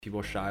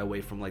People shy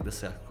away from like the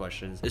sex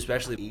questions,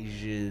 especially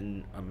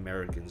Asian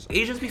Americans.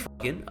 Asians be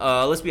fucking.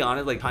 Let's be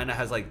honest. Like China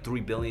has like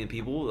 3 billion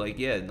people. Like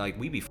yeah, like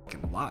we be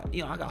fucking a lot.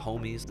 You know, I got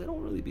homies. They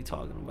don't really be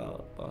talking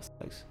about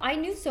sex. I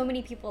knew so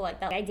many people like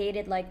that. I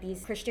dated like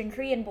these Christian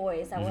Korean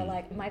boys that were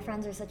like, my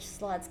friends are such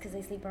sluts because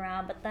they sleep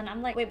around. But then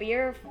I'm like, wait, but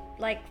you're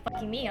like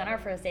fucking me on our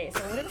first date.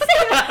 So what did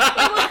say?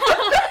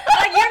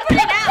 Like you're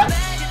putting out.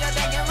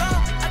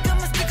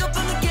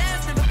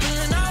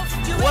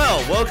 Well,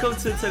 welcome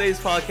to today's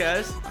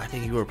podcast. I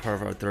think you were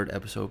part of our third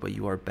episode, but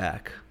you are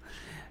back.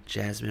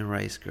 Jasmine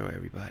Rice Girl,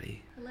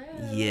 everybody. Hello.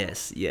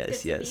 Yes. Good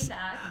to be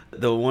back.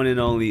 The one and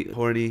only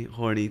horny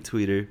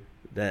tweeter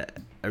that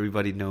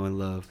everybody know and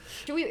love.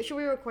 Should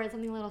we record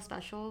something a little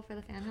special for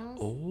the fan house?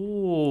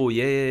 Oh,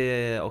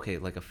 yeah. Okay,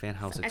 like a fan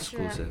house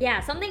exclusive.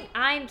 Yeah, something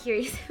I'm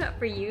curious about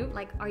for you.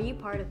 Like, are you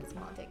part of this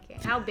small dick game?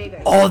 How big are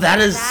you? Oh,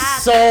 that's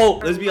so...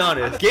 Let's be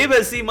honest. Gabe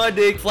has seen my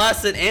dick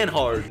flaccid and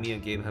hard. Me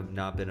and Gabe have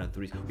not been on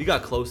threesome. We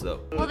got close, though.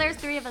 Well, there's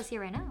 3 of us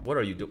here right now. What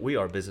are you doing? We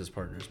are business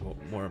partners,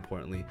 more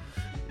importantly.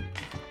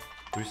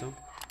 Threesome?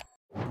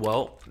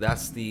 Well,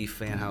 that's the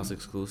fan house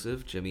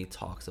exclusive. Jimmy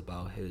talks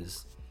about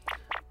his...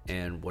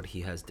 and what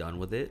he has done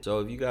with it. So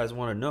if you guys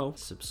want to know,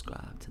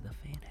 subscribe to the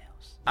fan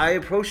house. I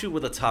approached you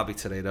with a topic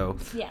today though.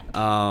 Yeah.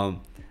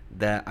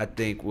 That I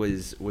think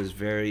was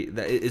very,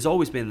 that it's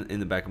always been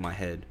in the back of my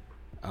head,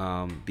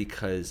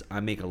 because I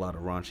make a lot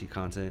of raunchy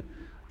content,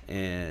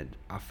 and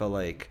I felt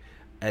like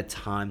at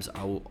times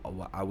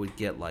I would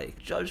get like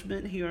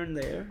judgment here and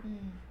there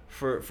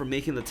for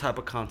making the type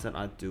of content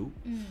I do.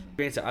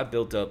 Granted, I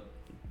built up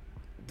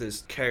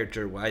this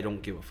character where I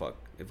don't give a fuck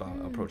if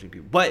I'm approaching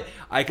people, but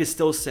I could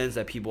still sense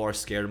that people are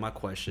scared of my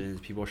questions.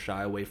 People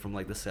shy away from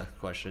like the sex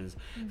questions,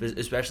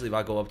 especially if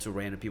I go up to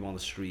random people on the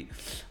street.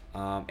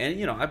 And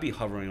you know, I'd be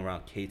hovering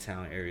around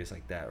K-Town areas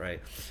like that,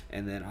 right?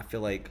 And then I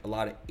feel like a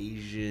lot of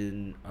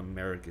Asian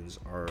Americans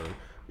are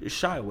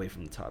shy away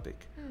from the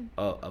topic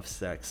of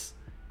sex.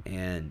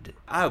 And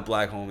I have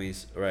black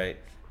homies, right?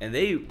 And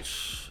they've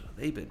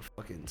been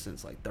fucking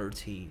since like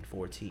 13,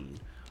 14,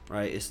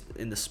 right? It's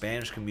in the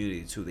Spanish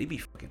community too. They be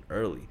fucking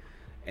early.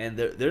 And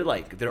they're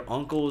like their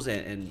uncles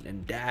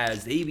and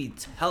dads. They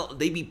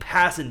be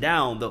passing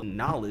down the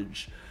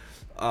knowledge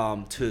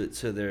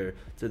to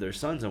their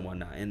sons and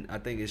whatnot. And I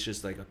think it's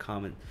just like a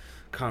common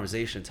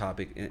conversation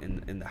topic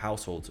in the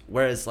households.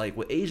 Whereas like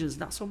with Asians,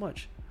 not so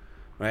much,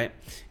 right?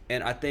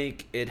 And I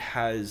think it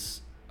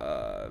has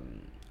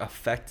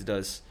affected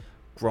us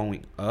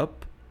growing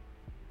up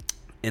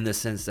in the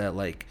sense that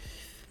like,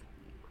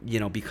 you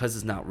know, because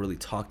it's not really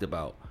talked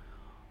about,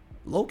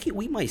 low-key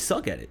we might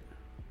suck at it.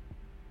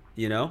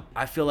 You know,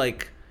 I feel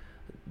like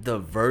the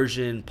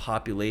virgin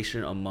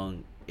population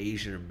among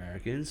Asian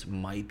Americans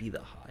might be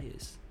the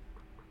highest.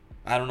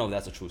 I don't know if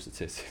that's a true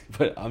statistic,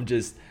 but I'm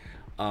just,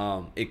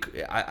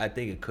 I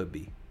think it could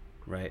be,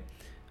 right?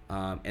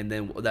 And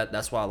then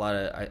that's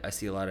why I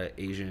see a lot of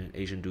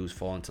Asian dudes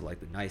fall into like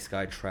the nice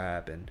guy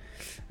trap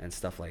and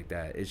stuff like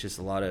that. It's just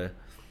a lot of,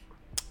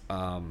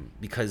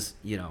 because,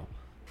 you know,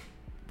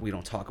 we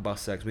don't talk about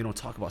sex. We don't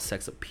talk about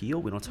sex appeal.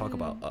 We don't talk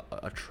about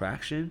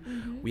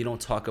attraction. We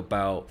don't talk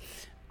about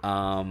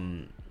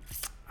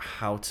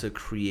how to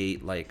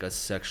create like a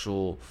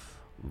sexual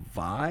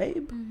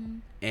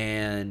vibe,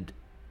 and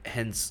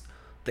hence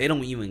they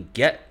don't even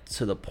get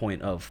to the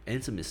point of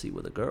intimacy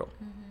with a girl.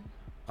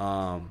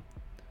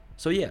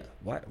 So yeah,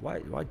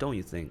 why don't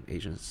you think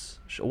Asians?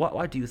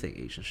 Why do you think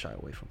Asians shy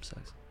away from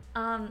sex?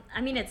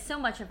 I mean, it's so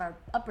much of our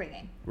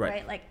upbringing,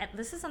 right? Like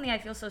this is something I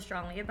feel so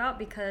strongly about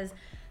because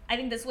I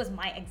think this was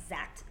my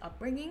exact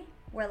upbringing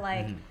where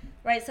like,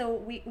 right, so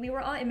we were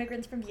all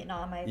immigrants from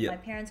Vietnam. My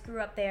parents grew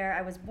up there.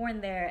 I was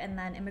born there and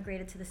then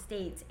immigrated to the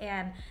States.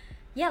 And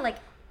yeah, like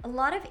a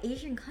lot of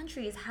Asian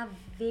countries have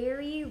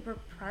very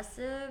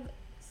repressive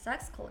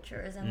sex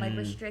cultures and like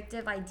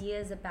restrictive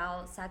ideas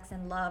about sex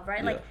and love,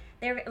 right? Like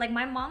they're like,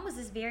 my mom was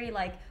this very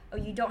like, oh,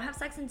 you don't have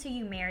sex until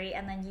you marry,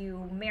 and then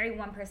you marry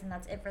one person,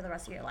 that's it for the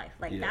rest of your life.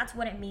 Like that's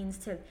what it means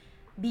to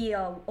be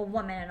a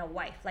woman and a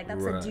wife. Like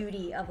that's the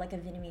duty of like a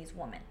Vietnamese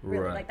woman,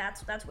 really. Like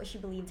that's what she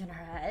believed in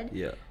her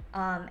head.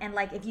 And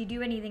like if you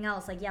do anything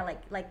else, like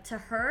like to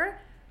her,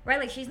 right,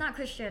 like she's not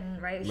Christian,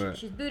 right?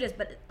 She's Buddhist,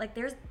 but like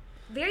there's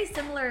very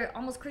similar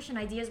almost Christian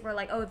ideas where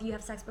like, oh, if you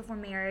have sex before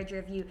marriage, or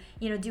if you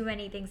know do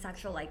anything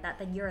sexual like that,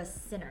 then you're a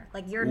sinner.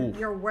 Like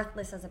you're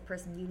worthless as a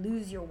person. You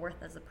lose your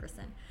worth as a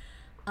person.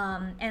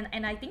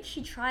 And I think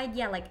she tried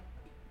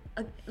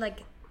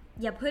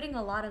putting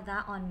a lot of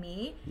that on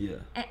me.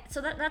 And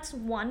so that's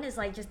one is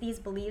like just these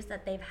beliefs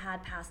that they've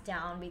had passed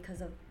down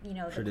because of, you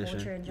know, the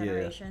culture and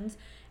generations.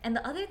 And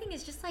the other thing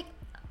is just like,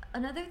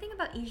 another thing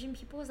about Asian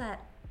people is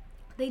that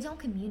they don't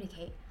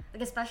communicate.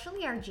 Like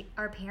especially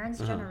our parents'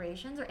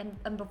 generations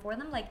and before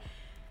them,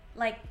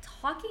 like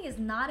talking is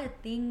not a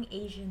thing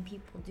Asian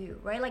people do,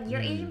 right? Like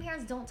your Asian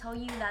parents don't tell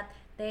you that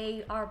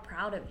they are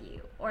proud of you,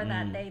 or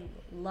that they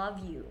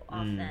love you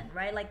often,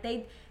 right? Like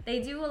they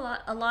do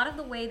a lot of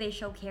the way they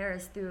show care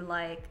is through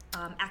like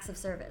acts of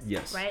service,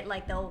 right?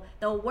 Like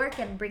they'll work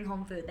and bring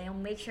home food. They'll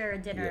make sure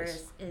dinner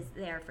is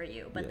there for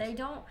you, but they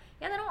don't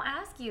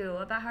ask you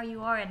about how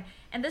you are.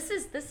 And this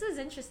is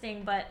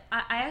interesting, but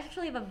I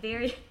actually have a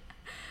very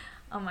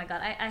oh my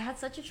god, I had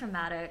such a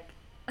traumatic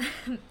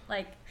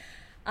like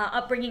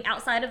upbringing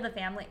outside of the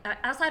family,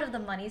 outside of the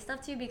money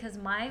stuff too, because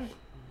my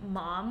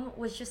mom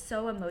was just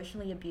so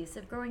emotionally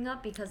abusive growing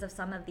up because of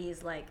some of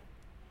these like,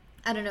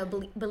 I don't know,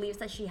 beliefs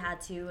that she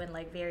had to, and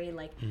like very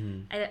like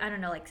I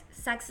don't know, like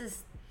sex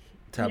is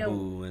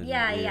taboo, and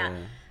yeah,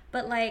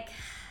 but like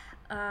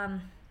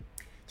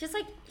just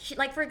like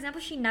like for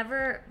example,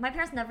 my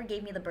parents never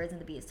gave me the birds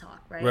and the bees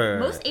talk, right?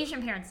 Most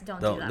Asian parents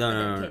don't do that for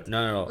their kids.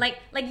 No.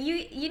 Like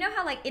you know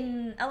how like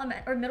in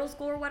or middle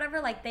school or whatever,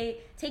 like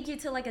they take you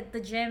to like the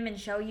gym and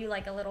show you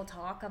like a little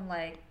talk on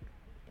like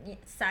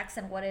sex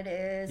and what it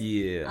is.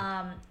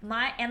 Yeah.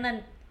 And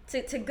then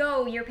to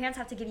go, your parents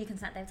have to give you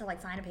consent. They have to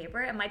like sign a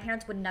paper, and my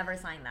parents would never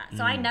sign that.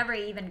 So I never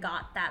even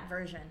got that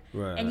version.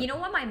 And you know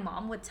what my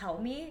mom would tell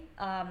me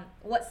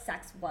what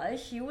sex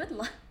was? She would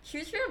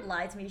straight up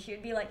lie to me. She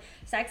would be like,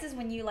 sex is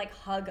when you like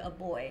hug a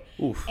boy.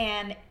 Oof.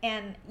 And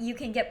you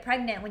can get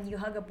pregnant when you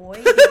hug a boy,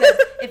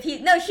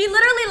 because she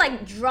literally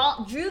like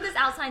drew this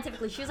out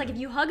scientifically. She was like, if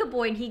you hug a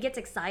boy and he gets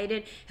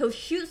excited, he'll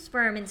shoot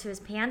sperm into his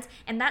pants,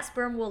 and that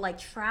sperm will like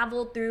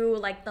travel through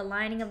like the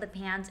lining of the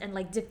pants and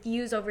like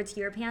diffuse over to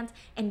your pants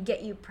and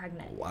get you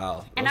pregnant.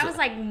 Wow. And I was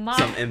like, Mom,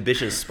 some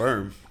ambitious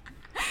sperm.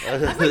 I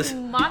was like,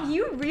 Mom,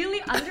 you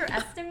really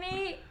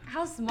underestimate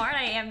how smart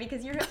I am,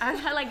 because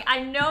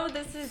I know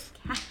this is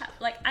cap.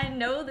 Like I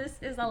know this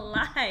is a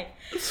lie.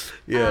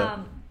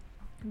 Yeah.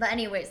 But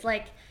anyways,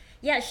 like,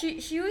 yeah,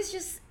 she was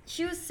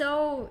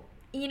so,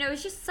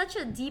 it's just such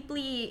a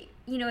deeply,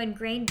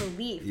 ingrained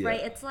belief, right?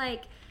 It's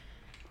like,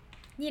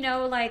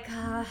 like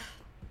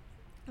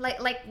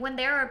when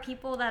there are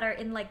people that are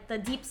in like the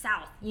deep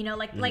south,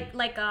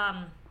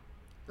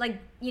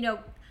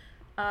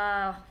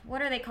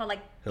 what are they called?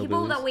 Like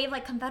people that wave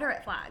like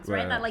Confederate flags,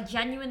 right? That like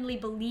genuinely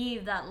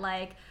believe that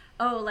like,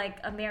 oh, like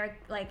America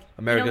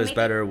is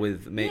better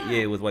with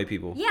with white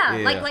people.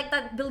 Like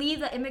that believe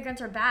that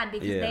immigrants are bad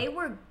because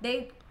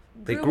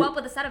they grew up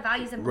with a set of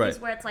values and beliefs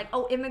where it's like,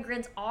 oh,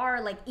 immigrants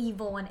are like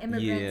evil, and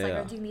immigrants like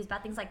are doing these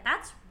bad things. Like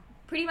that's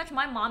pretty much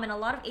my mom and a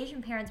lot of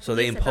Asian parents. So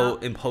they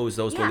impose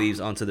those beliefs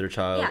onto their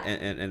child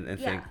and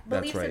think that's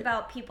beliefs right.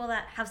 about people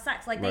that have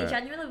sex. Like they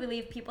genuinely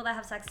believe people that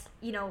have sex,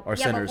 are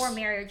sinners. Before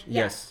marriage,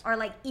 are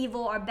like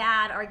evil or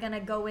bad, are gonna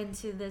go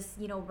into this,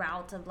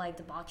 route of like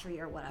debauchery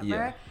or whatever.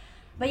 Yeah.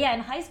 But yeah, in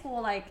high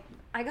school, like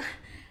I got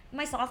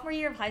my sophomore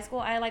year of high school,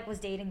 I like was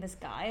dating this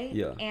guy.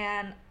 Yeah.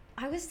 And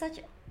I was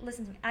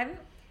listen to me,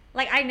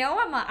 I know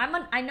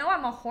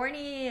I'm a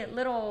horny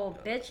little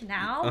bitch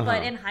now,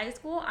 but in high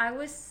school I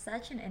was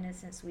such an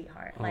innocent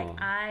sweetheart. Like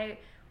I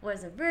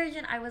was a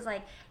virgin. I was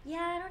like,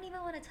 I don't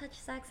even want to touch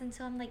sex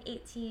until I'm like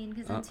 18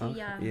 because I'm too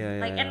young.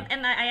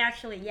 And I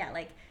actually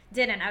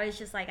didn't. I was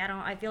just like,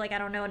 I feel like I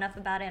don't know enough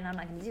about it and I'm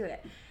not gonna do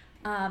it.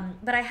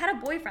 But I had a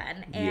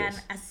boyfriend, and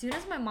as soon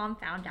as my mom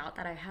found out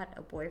that I had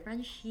a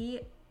boyfriend, she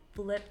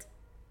flipped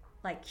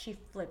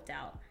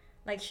out.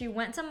 Like she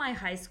went to my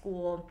high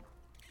school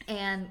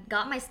and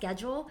got my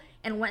schedule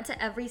and went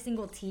to every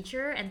single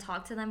teacher and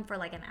talked to them for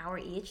like an hour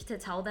each to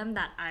tell them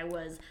that I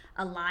was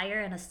a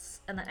liar and a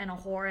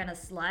whore and a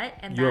slut.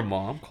 And your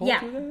mom called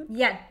you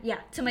that? Yeah,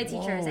 to my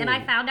teachers. And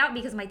I found out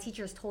because my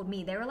teachers told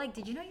me. They were like,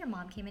 did you know your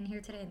mom came in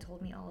here today and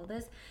told me all of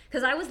this?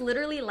 Because I was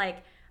literally like,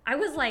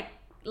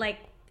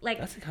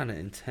 that's kind of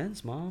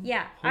intense, Mom.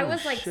 Yeah, Holy I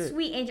was like shit.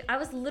 Sweet angel. I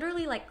was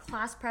literally like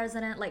class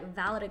president, like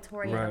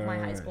valedictorian of my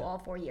high school all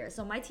 4 years.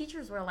 So my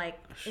teachers were like,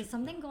 "Is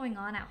something going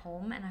on at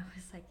home?" And I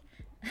was like,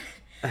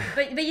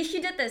 "But she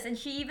did this, and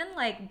she even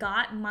like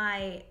got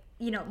my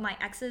my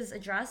ex's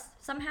address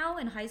somehow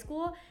in high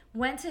school.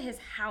 Went to his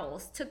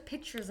house, took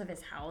pictures of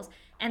his house,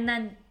 and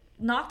then."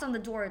 Knocked on the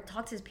door,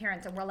 talked to his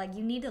parents, and were like,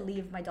 "You need to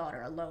leave my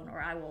daughter alone,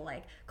 or I will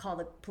like call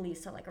the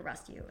police to like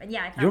arrest you." And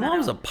I found your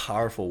mom's a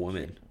powerful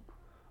woman.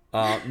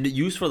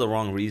 Used for the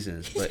wrong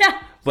reasons,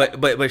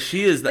 but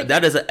she is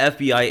that is an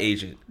FBI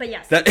agent. But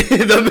yes, that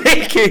the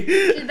making.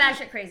 She's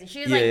batshit crazy.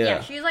 She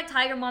was she was like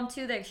Tiger Mom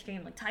to the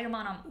extreme, like Tiger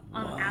Mom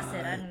on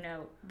acid. I don't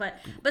know, but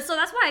so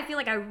that's why I feel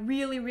like I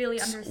really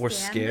understand. We're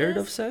scared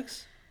of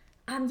sex.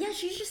 Yeah,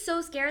 she's just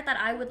so scared that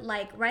I would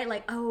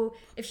oh,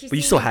 if she's. But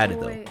you still had it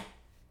though.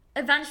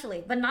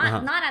 Eventually, but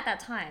not at that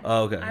time.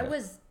 Oh, okay. I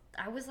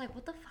was like,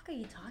 what the fuck are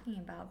you talking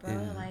about, bro?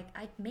 Yeah. Like,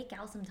 I make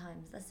out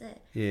sometimes. That's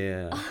it.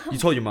 Yeah. You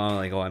told your mom,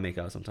 like, oh, I make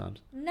out sometimes.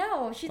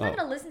 No, she's not going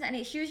to listen to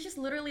any. She was just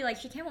literally like,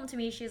 she came home to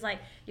me. She's like,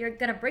 you're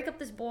going to break up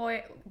with this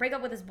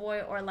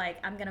boy, or like,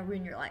 I'm going to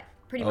ruin your life.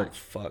 Pretty much.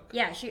 Oh, fuck.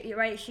 Yeah,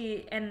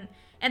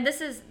 and this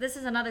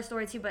is another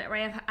story too, but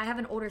I have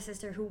an older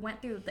sister who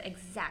went through the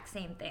exact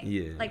same thing.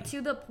 Yeah. Like,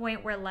 to the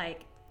point where,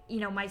 like,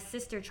 my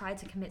sister tried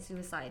to commit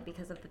suicide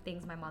because of the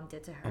things my mom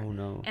did to her. Oh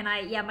no. And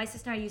my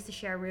sister and I used to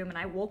share a room, and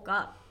I woke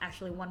up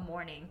actually one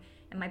morning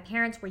and my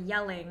parents were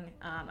yelling.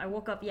 I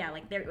woke up,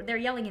 like they're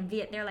yelling in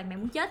Viet. They're like, mày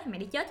muốn chết thì mày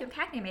đi chết chỗ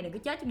khác này, mày đừng có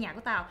chết trong nhà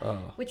của tao.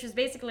 Which was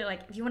basically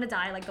like, if you want to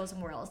die, like go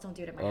somewhere else. Don't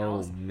do it at my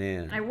house. Oh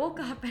man. And I woke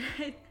up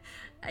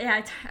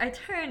and I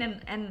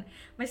turn and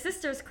my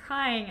sister's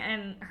crying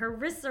and her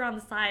wrists are on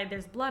the side.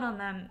 There's blood on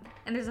them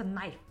and there's a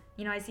knife.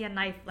 You know, I see a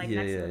knife like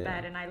next to the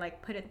bed and I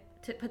like put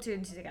two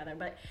and two together.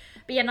 But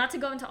yeah, not to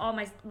go into all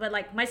but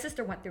like my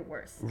sister went through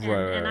worse.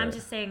 And I'm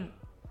just saying,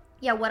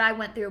 yeah, what I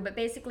went through. But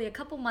basically a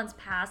couple months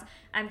passed.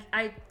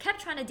 I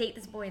kept trying to date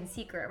this boy in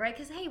secret, right?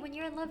 Because hey, when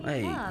you're in love, you're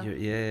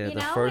in love.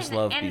 The first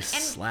love be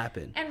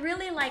slapping. And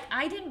really, like,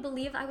 I didn't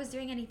believe I was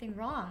doing anything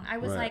wrong. I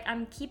was like,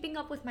 I'm keeping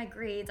up with my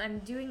grades. I'm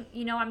doing,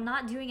 I'm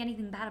not doing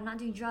anything bad. I'm not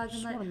doing drugs.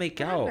 Just want to make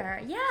out.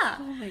 Yeah. Just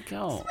want to make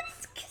out.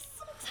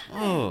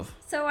 Oh.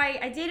 So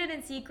I dated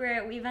in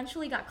secret. We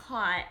eventually got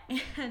caught,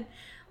 and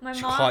my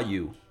mom caught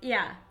you.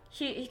 Yeah.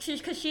 She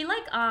was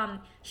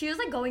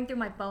like going through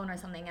my phone or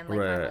something and like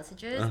my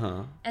messages,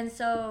 and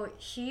so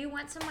she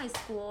went to my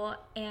school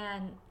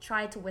and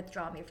tried to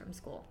withdraw me from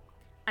school.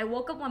 I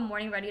woke up one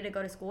morning ready to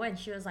go to school and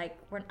she was like,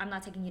 I'm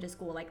not taking you to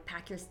school, like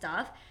pack your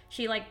stuff.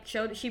 She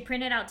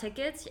printed out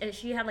tickets.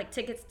 She had like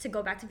tickets to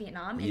go back to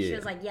Vietnam and she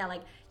was like, yeah,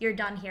 like you're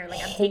done here. Like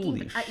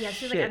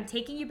she was like, I'm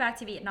taking you back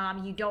to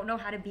Vietnam. You don't know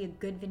how to be a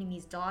good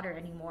Vietnamese daughter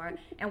anymore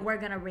and we're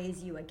gonna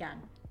raise you again.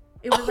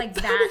 It was like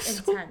that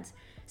intense.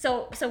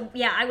 So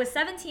yeah, I was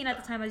 17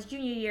 at the time. I was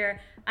junior year.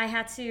 I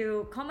had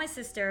to call my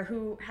sister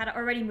who had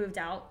already moved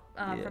out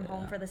from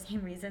home for the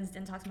same reasons.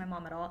 Didn't talk to my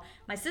mom at all.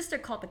 My sister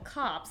called the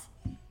cops.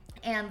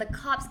 And the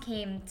cops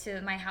came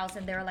to my house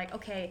and they were like,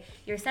 okay,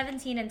 you're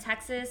 17 in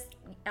Texas.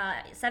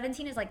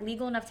 17 is like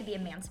legal enough to be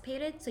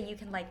emancipated. So you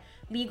can like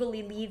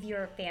legally leave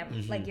your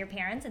family, like your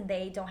parents, and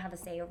they don't have a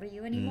say over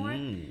you anymore.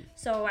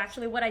 So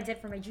actually what I did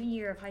for my junior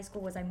year of high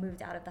school was I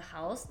moved out of the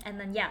house. And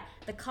then,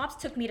 the cops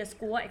took me to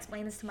school. I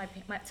explained this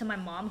to my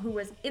mom, who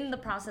was in the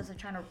process of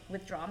trying to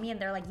withdraw me. And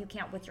they're like, you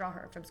can't withdraw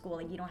her from school.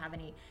 Like, you don't have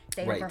any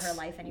say over her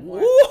life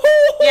anymore.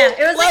 Yeah,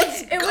 it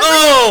was dude, it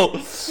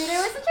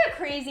was such a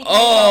crazy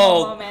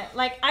moment.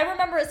 Like, I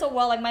remember it so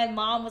well. Like, my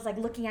mom was like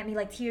looking at me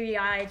like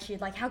teary-eyed.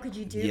 She'd like, how could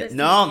you do this?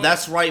 No,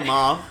 that's right,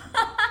 Mom.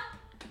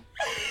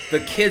 The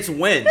kids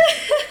win.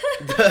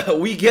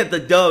 We get the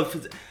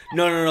dub.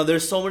 No.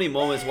 There's so many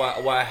moments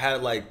where I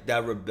had like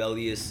that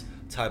rebellious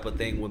type of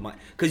thing with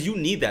because you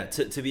need that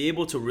to be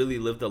able to really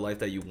live the life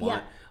that you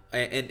want.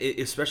 And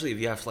especially if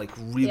you have like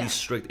really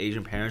strict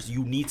Asian parents,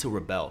 you need to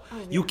rebel.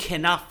 You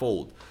cannot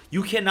fold.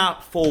 You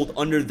cannot fold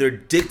under their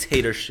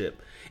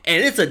dictatorship.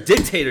 And it's a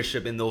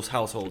dictatorship in those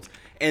households.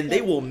 And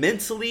they will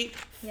mentally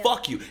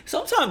fuck you.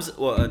 Sometimes,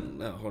 hold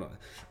on.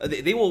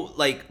 They will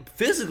like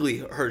physically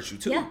hurt you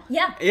too.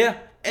 Yeah.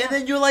 And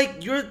then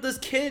you're this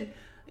kid,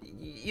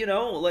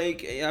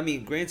 like, I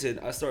mean, granted,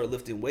 I started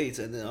lifting weights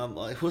and then I'm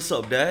like, what's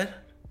up, Dad?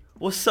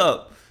 What's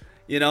up?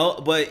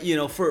 But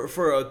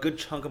for a good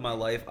chunk of my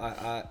life,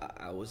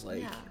 I was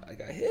like, I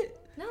got hit.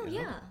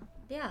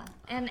 Yeah.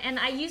 And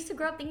I used to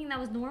grow up thinking that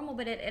was normal,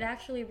 but it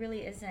actually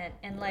really isn't.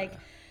 And like,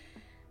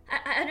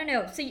 I don't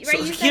know. So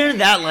hearing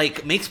that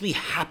like makes me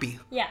happy.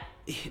 Yeah.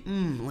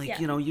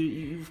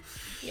 You.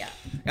 Yeah.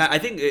 I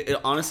think it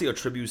honestly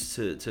attributes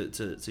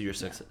to your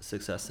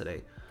success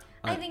today.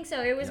 I think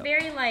so. It was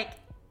very like.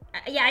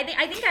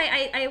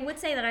 I would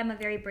say that I'm a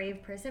very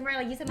brave person, right?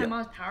 Like you said, my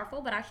mom's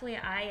powerful, but actually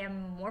I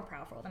am more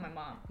powerful than my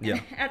mom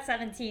at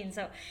 17.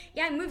 So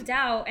I moved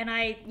out and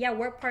I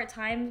worked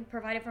part-time,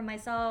 provided for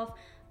myself.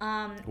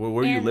 Where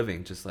were you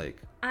living? Just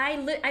like I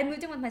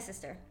moved in with my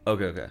sister.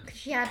 Okay.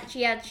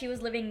 She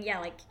was living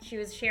like she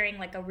was sharing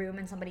like a room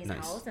in somebody's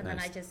house, and then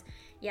I just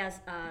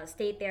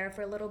stayed there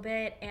for a little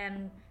bit,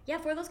 and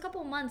for those couple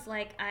of months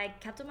like I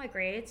kept up my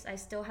grades. I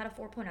still had a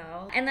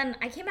 4.0, and then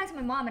I came back to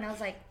my mom and I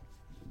was like,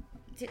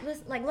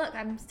 look,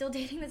 I'm still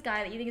dating this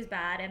guy that you think is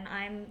bad, and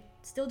I'm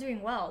still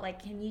doing well.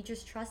 Like, can you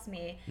just trust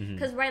me?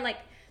 Because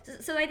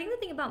so I think the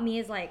thing about me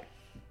is like,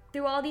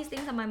 through all these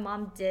things that my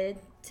mom did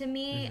to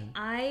me,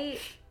 I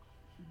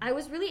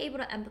was really able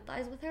to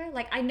empathize with her.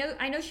 Like, I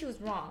know she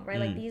was wrong, right?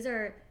 Like these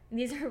are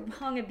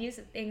wrong,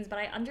 abusive things, but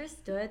I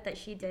understood that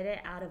she did it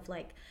out of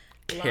like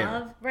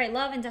love, right?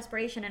 Love and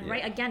desperation, and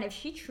again, if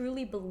she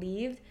truly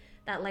believed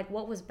that like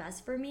what was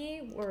best for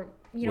me were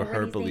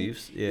her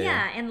beliefs things.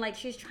 And like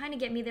she's trying to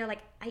get me there,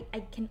 like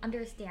I can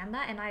understand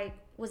that, and I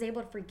was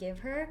able to forgive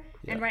her.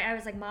 And I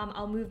was like, Mom,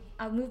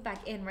 I'll move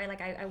back in, right?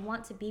 Like I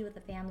want to be with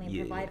the family and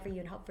provide for you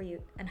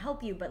and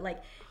help you, but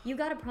like you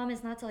gotta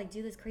promise not to like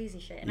do this crazy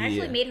shit. And I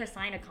actually made her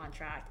sign a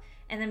contract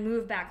and then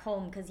move back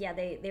home because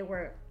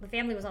the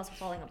family was also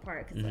falling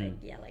apart because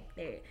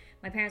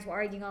my parents were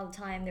arguing all the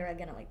time. They were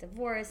gonna like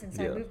divorce, and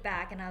so I moved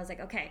back, and I was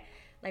like, okay,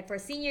 like for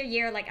senior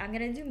year, like I'm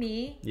gonna do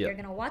me. You're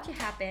gonna watch it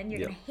happen.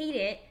 You're gonna hate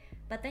it,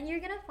 but then you're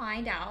gonna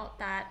find out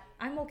that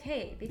I'm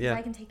okay because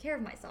I can take care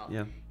of myself.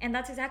 And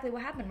that's exactly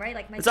what happened, right?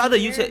 Like it's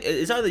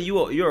either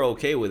you're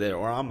okay with it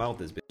or I'm out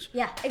this bitch.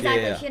 Yeah,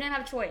 exactly. She didn't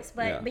have a choice,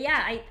 but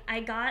I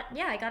got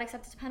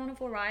accepted to Pen on a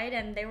Full Ride,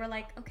 and they were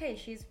like, okay,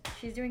 she's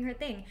doing her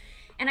thing.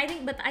 And I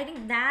think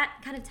that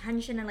kind of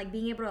tension and like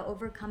being able to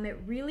overcome it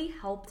really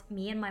helped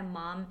me and my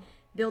mom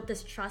build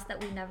this trust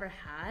that we never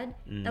had.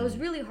 That was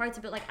really hard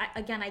to build. Like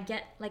I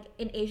get like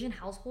in Asian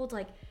households,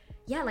 like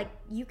yeah, like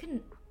you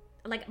can,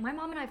 like my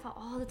mom and I fought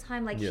all the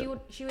time. Like she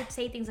would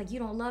say things like, you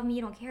don't love me,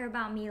 you don't care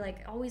about me, like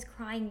always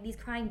crying, these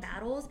crying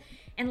battles.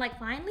 And like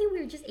finally we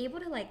were just able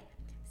to like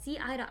see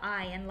eye to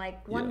eye, and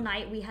like one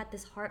night we had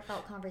this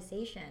heartfelt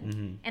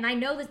conversation. And I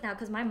know this now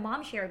because my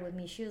mom shared with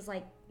me. She was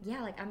like,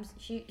 yeah, like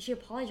she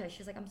apologized. She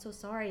was like, I'm so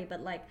sorry,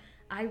 but like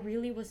I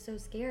really was so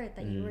scared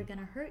that you were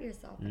gonna hurt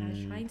yourself, and I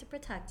was trying to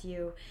protect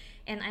you,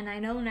 and I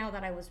know now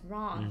that I was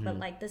wrong, but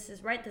like this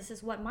is right. This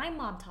is what my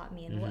mom taught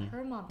me, and what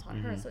her mom taught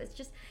her. So it's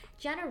just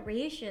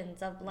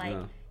generations of like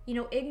you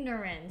know,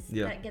 ignorance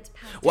that gets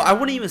passed well down. I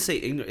wouldn't even say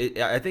ignorant.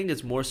 I think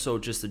it's more so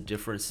just a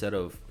different set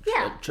of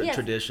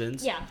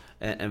traditions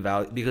and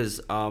value,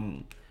 because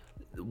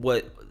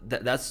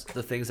that's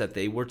the things that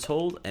they were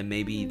told, and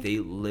maybe they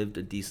lived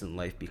a decent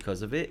life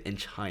because of it in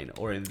China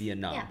or in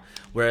Vietnam,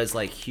 whereas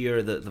like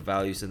here the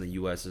values in the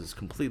US is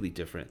completely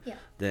different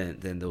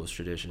than those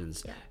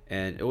traditions.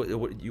 And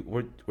were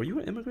you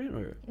an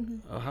immigrant,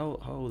 or how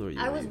old were you?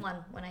 I was one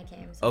when I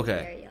came, so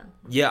okay. very young.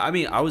 Yeah, I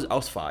mean I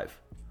was 5.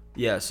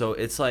 Yeah, so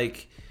it's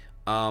like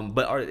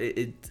but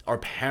our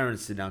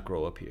parents did not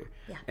grow up here,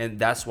 and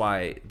that's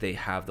why they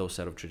have those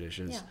set of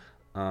traditions.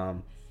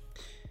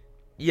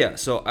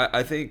 So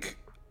I think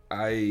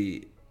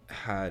I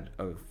had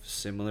a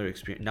similar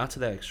experience, not to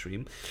that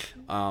extreme,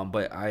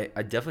 but I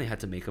definitely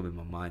had to make up in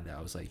my mind that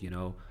I was like, you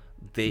know,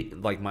 they,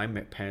 like, my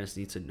parents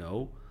need to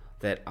know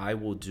that I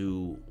will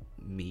do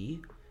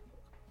me,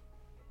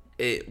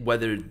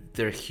 whether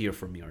they're here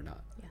for me or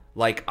not.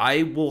 Like,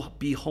 I will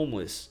be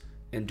homeless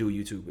and do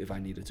YouTube if I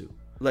needed to.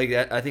 Like,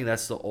 that, I think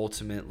that's the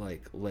ultimate,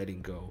 like,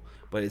 letting go.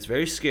 But it's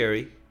very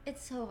scary.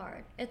 It's so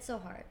hard. It's so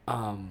hard.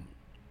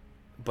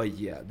 But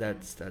yeah,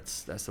 that's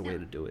the way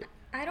to do it.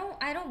 I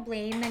don't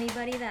blame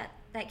anybody that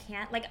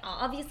can't. Like,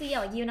 obviously,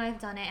 yeah, like you and I have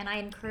done it, and I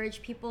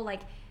encourage people,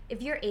 like,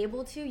 if you're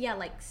able to,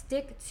 like,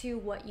 stick to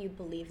what you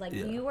believe. Like,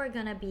 you are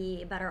gonna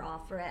be better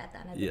off for it at the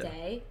end of the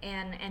day,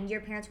 and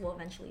your parents will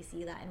eventually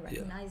see that and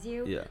recognize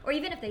you. Or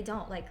even if they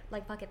don't, like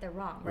fuck it, they're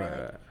wrong,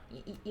 right?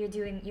 Like, you're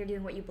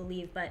doing what you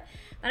believe. But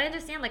I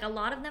understand, like, a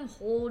lot of them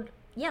hold.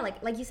 Yeah,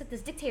 like you said,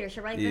 this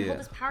dictatorship, right? They hold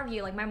this power of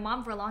you. Like, my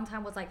mom for a long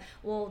time was like,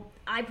 well,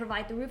 I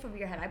provide the roof over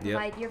your head. I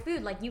provide your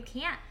food. Like, you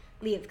can't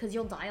leave because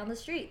you'll die on the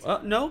street.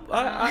 No,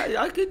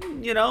 I could,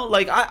 you know,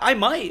 like, I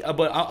might,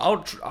 but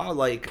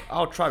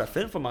I'll try to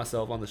fend for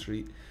myself on the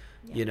street,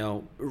 you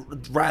know,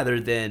 rather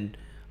than,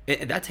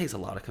 and that takes a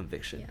lot of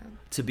conviction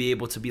to be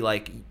able to be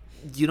like,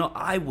 you know,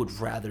 I would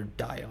rather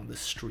die on the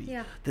street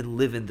than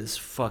live in this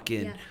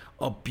fucking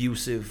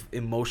abusive,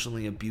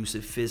 emotionally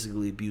abusive,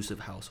 physically abusive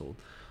household.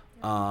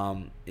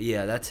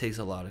 That takes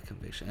a lot of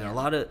conviction, and a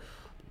lot of,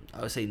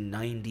 I would say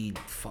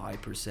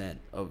 95%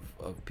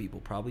 of people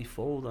probably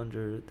fold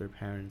under their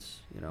parents',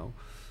 you know,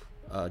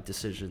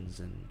 decisions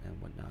and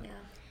whatnot.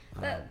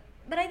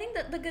 But I think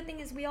that the good thing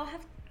is we all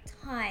have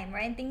time,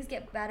 right? And things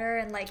get better,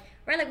 and like,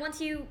 right, like once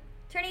you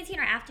turn 18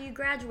 or after you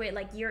graduate,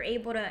 like you're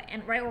able to,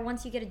 and right, or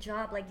once you get a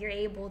job, like you're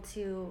able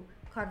to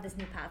carve this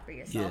new path for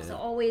yourself. So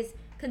always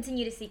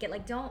continue to seek it.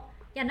 Like,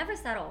 never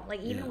settle.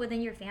 Like, even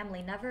within your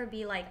family, never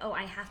be like, oh,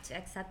 I have to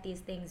accept these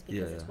things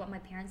because it's what my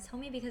parents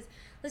told me. Because,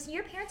 listen,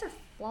 your parents are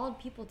flawed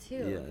people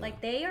too.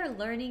 Like, they are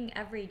learning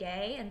every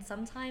day, and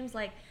sometimes,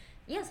 like,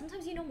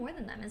 sometimes you know more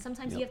than them, and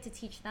sometimes you have to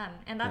teach them.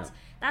 And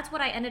that's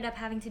what I ended up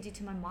having to do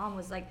to my mom.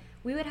 Was like,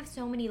 we would have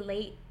so many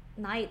late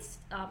nights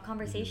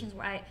conversations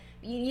where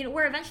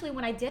where eventually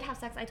when I did have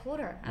sex, I told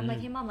her, I'm like,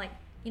 hey mom, like,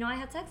 you know, I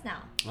had sex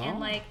now. And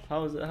like,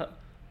 how was that?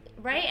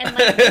 Right? And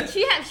like, and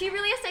she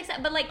really has sex,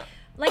 but like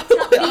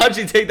how'd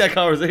she take that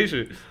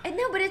conversation? And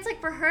no, but it's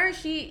like, for her,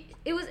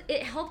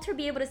 it helped her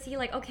be able to see,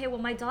 like, okay, well,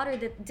 my daughter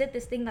did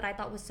this thing that I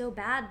thought was so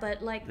bad,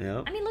 but like,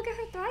 I mean, look at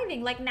her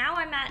thriving. Like, now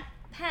I'm at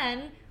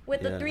Penn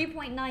with a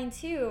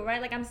 3.92,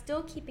 right? Like, I'm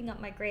still keeping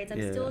up my grades.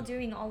 I'm still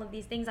doing all of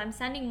these things. I'm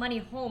sending money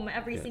home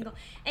every single.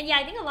 And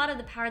I think a lot of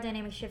the power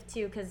dynamic shift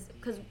too, because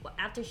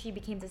after she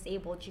became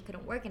disabled, she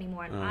couldn't work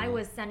anymore, and I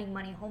was sending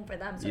money home for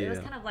them. So it was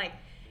kind of like,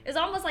 it was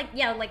almost like,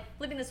 like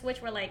flipping the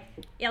switch where like,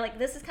 like,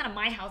 this is kind of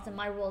my house and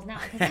my rules now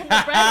because I'm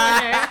the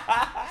breadwinner.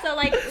 So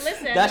like,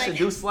 listen. That should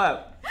do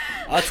slap.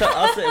 I'll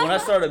say, when I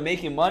started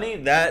making money,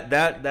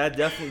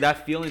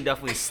 that feeling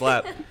definitely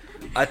slapped.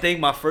 I think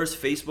my first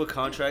Facebook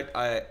contract,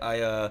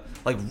 I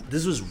like,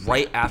 this was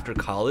right after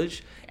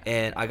college,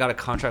 and I got a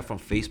contract from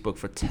Facebook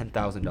for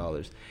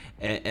 $10,000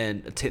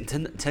 and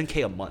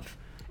 10K a month.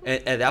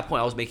 And at that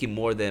point, I was making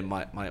more than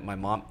my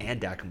mom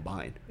and dad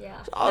combined.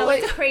 Yeah, so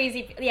that was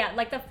crazy. Yeah,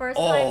 like the first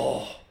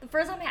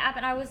time it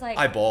happened, I was like,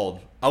 I bawled.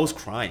 I was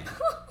crying.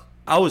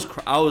 I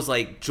was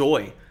like,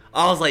 joy.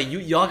 I was like,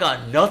 y'all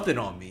got nothing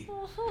on me.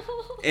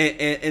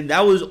 And that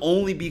was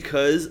only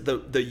because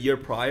the year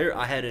prior,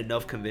 I had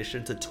enough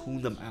conviction to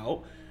tune them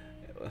out.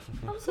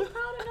 I'm so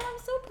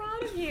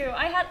proud of you.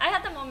 I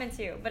had the moment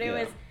too, but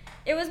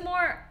it was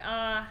more,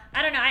 I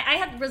don't know, I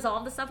had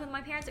resolved the stuff with my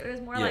parents. It was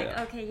more like,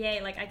 okay,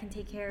 yay, like, I can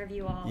take care of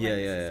you all. Like, this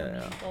is so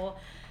meaningful.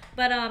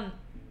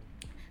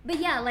 But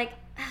yeah, like,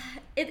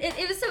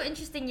 it was so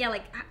interesting. Yeah,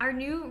 like our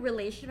new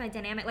relationship, my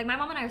dynamic. Like my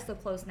mom and I are so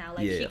close now.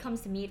 Like she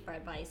comes to me for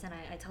advice, and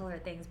I tell her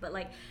things. But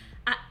like,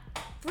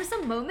 for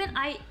some moment,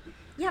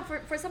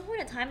 for some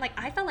point in time, like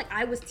I felt like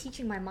I was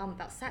teaching my mom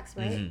about sex,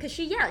 right? Because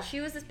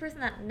she was this person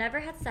that never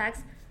had sex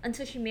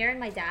until she married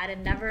my dad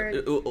and never.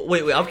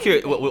 Wait, I'm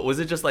curious. Was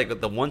it just like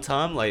the one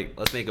time, like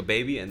let's make a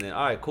baby, and then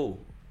all right, cool?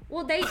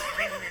 Well,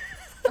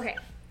 okay.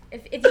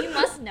 If you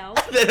must know.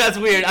 That's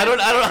weird. I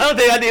don't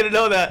think I need to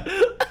know that.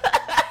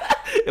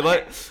 Is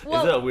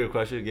that a weird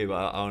question, Gabe?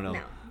 I don't know.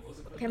 No.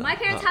 Okay, my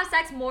parents have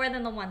sex more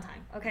than the one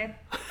time. Okay,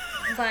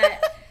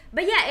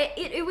 but yeah,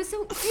 it was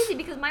so crazy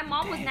because my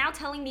mom was now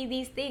telling me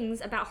these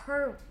things about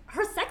her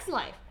sex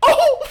life.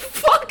 Oh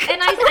fuck!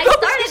 And I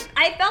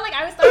felt like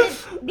I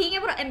started being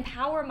able to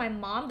empower my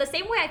mom the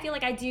same way I feel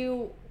like I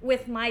do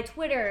with my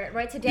Twitter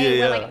right today,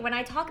 where like when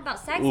I talk about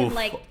sex and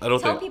like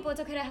tell people it's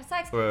okay to have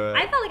sex,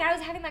 I felt like I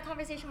was having that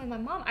conversation with my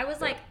mom. I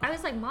was like,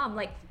 Mom,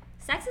 like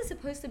sex is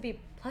supposed to be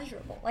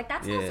pleasurable. Like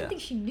that's not something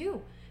she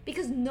knew.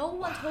 Because no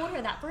one told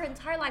her that for her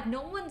entire life.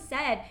 No one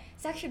said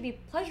sex should be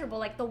pleasurable.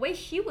 Like the way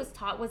she was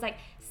taught was like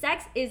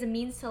sex is a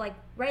means to like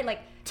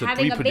to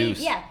having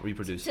reproduce, a baby.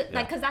 Reproduce.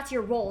 Like because that's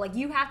your role. Like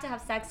you have to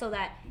have sex so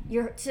that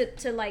you're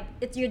to like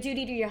it's your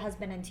duty to your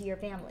husband and to your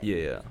family.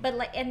 Yeah. But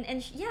like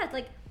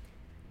like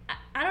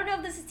I don't know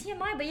if this is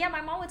TMI, but yeah,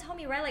 my mom would tell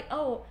me, right, like,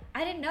 oh,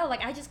 I didn't know.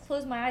 Like, I just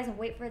close my eyes and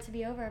wait for it to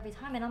be over every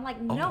time. And I'm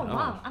like, no,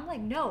 Mom. I'm like,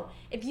 no.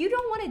 If you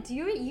don't want to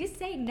do it, you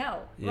say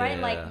no, right?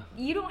 Like,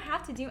 you don't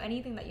have to do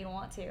anything that you don't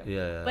want to.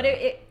 Yeah. But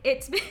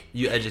it's been...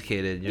 You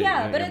educated your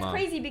but your it's mom.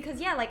 Crazy because,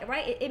 yeah, like,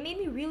 right, it made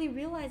me really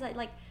realize that,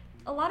 like,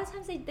 a lot of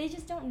times they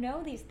just don't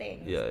know these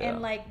things.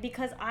 And, like,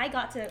 because I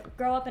got to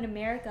grow up in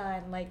America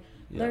and, like,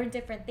 learn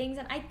different things.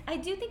 And I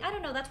do think, I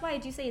don't know, that's why I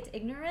do say it's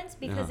ignorance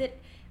because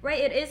it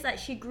is that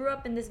she grew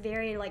up in this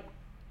very like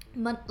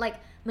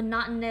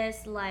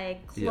monotonous,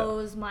 like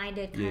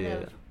closed-minded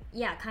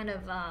kind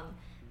of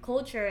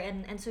culture,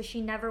 and so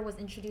she never was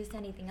introduced to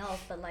anything else.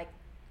 But like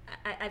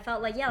I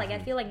felt like I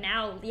feel like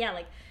now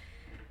like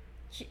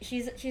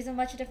she's a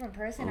much different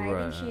person.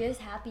 I think she is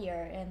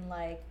happier in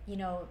like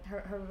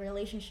her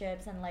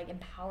relationships and like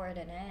empowered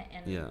in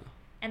it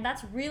and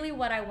that's really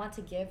what I want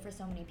to give for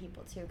so many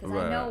people too, because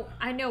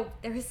I know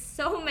there's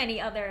so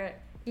many other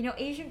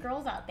Asian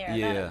girls out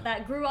there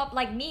that grew up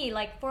like me,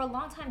 like for a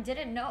long time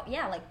didn't know,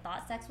 like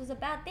thought sex was a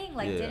bad thing,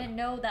 like didn't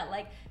know that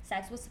like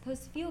sex was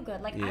supposed to feel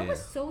good. Like I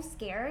was so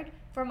scared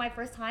for my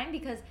first time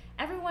because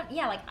everyone,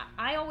 like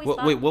I always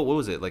thought. Wait, what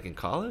was it, like in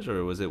college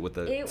or was it with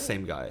the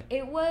same guy?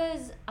 It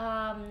was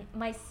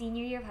my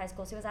senior year of high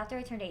school, so it was after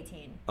I turned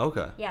 18.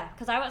 Okay. Yeah,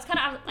 because I was kind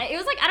of, it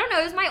was like, I don't know,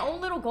 it was my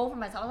own little goal for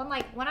myself. I'm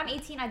like, when I'm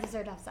 18, I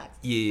deserve to have sex.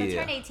 So I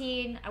turned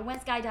 18, I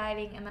went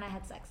skydiving, and then I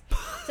had sex.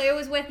 So it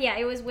was with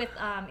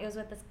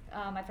this,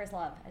 my first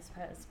love, I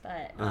suppose.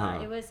 But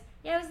it was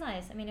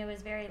nice. I mean, it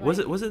was very.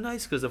 Like, was it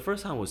nice? Because the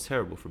first time was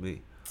terrible for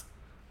me.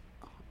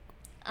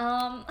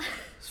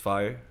 It's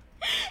fire.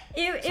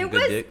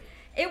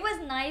 It was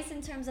nice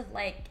in terms of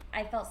like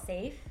I felt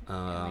safe.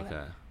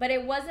 Okay. But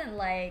it wasn't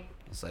like.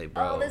 It's like,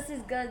 bro. Oh, this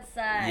is good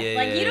sex.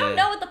 You don't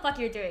know what the fuck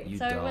you're doing.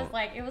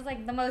 It was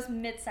like the most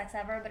mid sex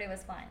ever, but it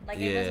was fine. Like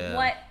it was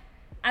what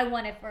I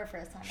wanted for a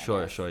first time.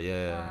 Sure,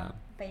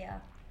 But yeah.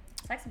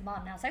 Sex is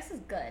bomb now. Sex is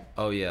good.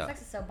 Oh yeah.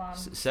 Sex is so bomb.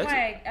 Sex.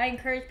 I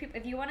encourage people,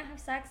 if you want to have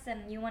sex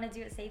and you want to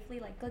do it safely,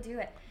 like go do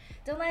it.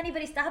 Don't let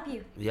anybody stop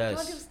you. Yes. Don't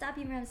let people stop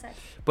you from having sex.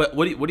 But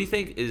what do you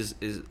think is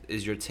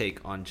your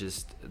take on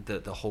just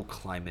the whole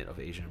climate of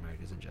Asian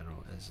Americans in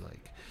general as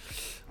like,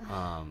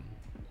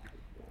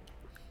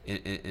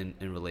 in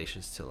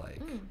relations to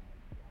like,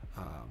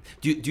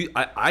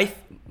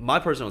 my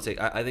personal take,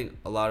 I think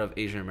a lot of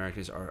Asian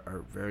Americans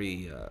are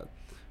very,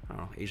 I don't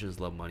know, Asians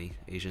love money.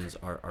 Asians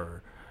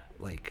are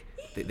like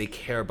they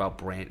care about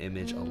brand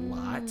image a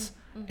lot,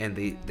 and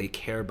they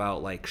care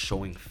about like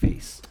showing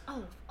face.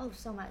 Oh,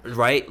 so much.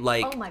 Right,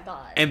 like. Oh my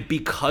god. And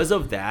because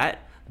of that,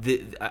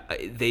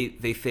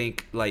 they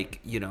think like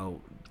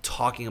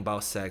talking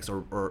about sex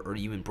or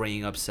even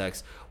bringing up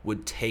sex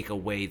would take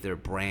away their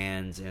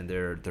brands and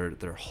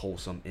their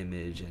wholesome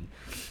image and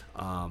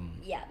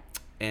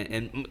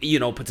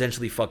and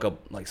potentially fuck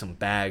up like some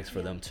bags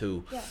for them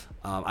too.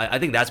 I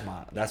think that's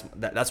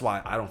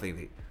why I don't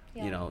think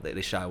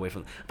they shy away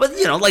from it. But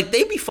like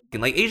they be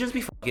fucking, like Asians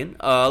be fucking,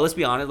 let's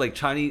be honest, like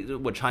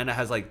China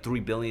has like 3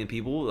 billion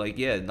people, like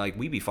like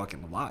we be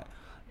fucking a lot,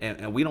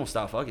 and we don't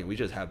stop fucking, we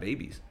just have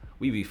babies,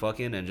 we be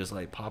fucking and just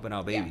like popping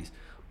out babies.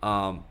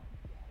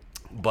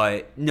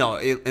 But no,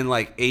 in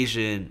like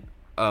Asian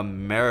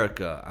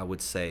America, I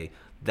would say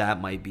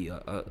that might be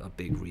a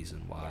big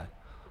reason why,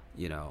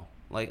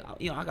 like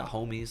I got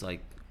homies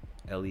like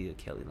Elliot,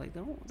 Kelly, like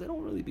they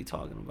don't really be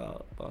talking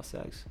about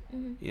sex,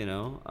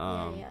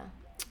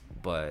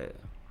 but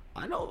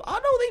I know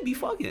they be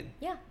fucking.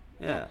 Yeah.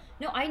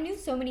 No, I knew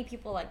so many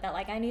people like that.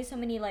 Like I knew so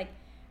many, like,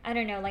 I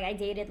don't know, like I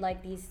dated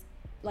like these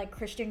like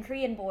Christian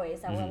Korean boys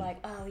that were like,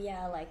 oh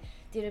yeah, like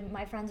dude,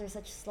 my friends are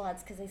such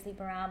sluts because they sleep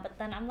around. But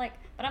then I'm like,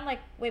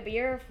 wait, but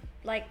you're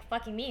like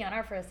fucking me on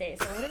our first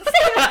date. So what is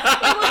it?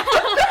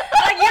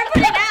 Like you're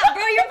putting out,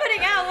 bro. you're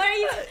putting out. What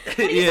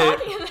are you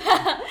talking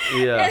about?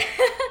 Yeah.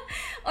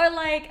 Or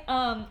like,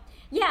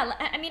 yeah,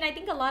 I mean, I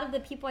think a lot of the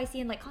people I see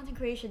in like content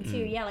creation too,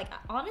 yeah, like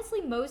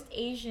honestly, most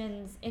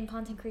Asians in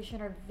content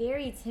creation are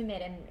very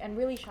timid and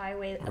really shy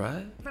away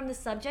from the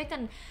subject.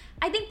 And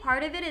I think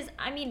part of it is,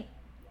 I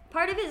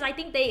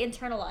think they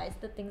internalize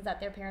the things that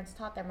their parents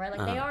taught them, right?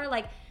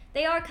 Like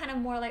they are kind of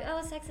more like,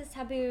 oh, sex is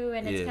taboo,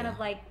 and it's kind of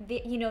like,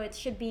 it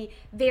should be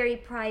very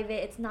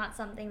private. It's not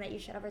something that you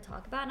should ever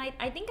talk about. And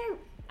I think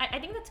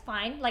that's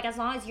fine. Like, as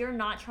long as you're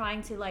not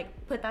trying to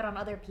like put that on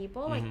other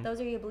people, like those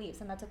are your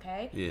beliefs, and that's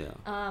okay. Yeah.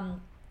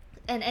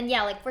 And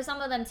yeah, like for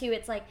some of them too,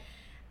 it's like,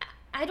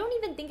 I don't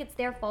even think it's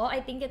their fault. I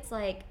think it's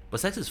like. But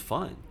sex is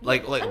fun.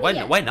 Like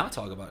why not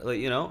talk about it? Like,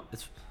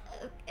 it's.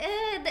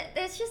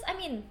 It's just, I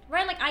mean,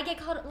 right, like I get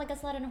called like a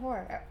slut and a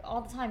whore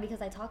all the time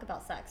because I talk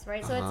about sex,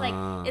 right? So it's like,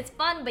 it's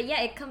fun, but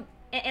yeah,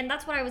 and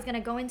that's what I was gonna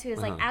go into is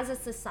like, as a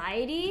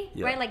society,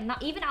 right, like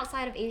not even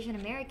outside of Asian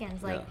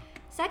Americans, like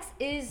sex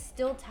is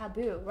still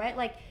taboo, right?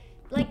 Like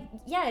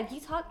yeah, if you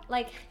talk,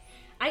 like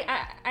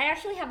I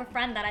actually have a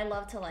friend that I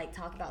love to like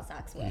talk about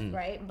sex with,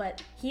 right?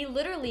 But he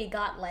literally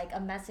got like a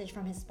message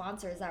from his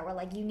sponsors that were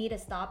like, you need to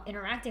stop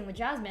interacting with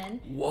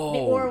Jasmine.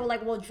 Whoa. Or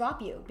like, we'll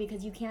drop you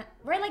because you can't,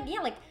 right? Like,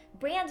 yeah, like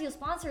brands, your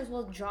sponsors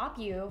will drop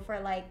you for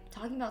like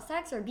talking about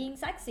sex or being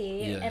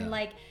sexy. And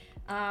like,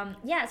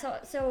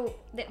 so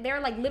there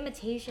are like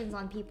limitations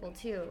on people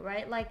too,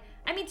 right? Like,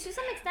 I mean, to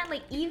some extent,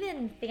 like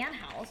even Fan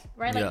House,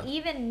 right? Like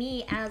even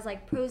me as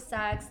like pro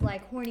sex,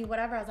 like horny,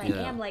 whatever as I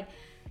am, like,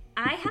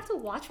 I have to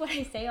watch what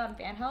I say on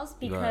Fan House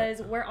because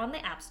we're on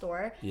the App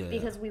Store,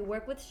 because we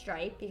work with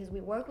Stripe, because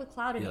we work with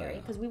Cloudinary,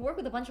 because we work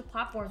with a bunch of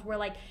platforms where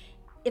like,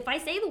 if I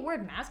say the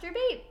word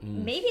masturbate,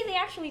 maybe they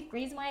actually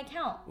freeze my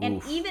account.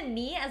 And even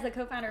me as the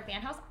co-founder of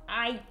Fan House,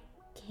 I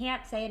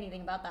can't say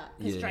anything about that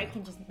because Stripe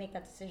can just make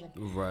that decision.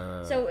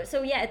 Right.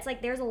 So yeah, it's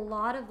like there's a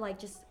lot of like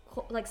just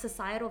like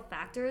societal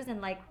factors and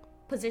like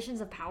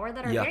positions of power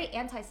that are very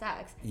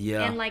anti-sex.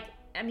 Yeah. And like,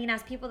 I mean,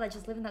 as people that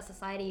just live in that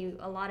society,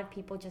 a lot of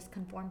people just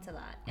conform to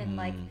that, and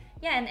like,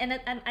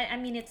 and I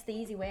mean, it's the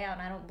easy way out,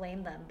 and I don't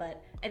blame them.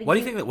 But I think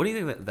what do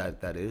you think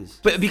that is?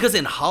 But because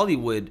in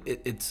Hollywood,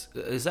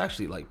 it's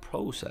actually like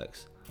pro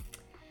sex.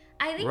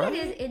 I think it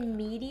is in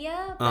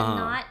media, but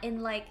not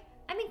in like.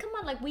 I mean, come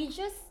on, like we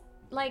just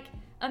like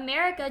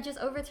America just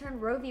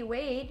overturned Roe v.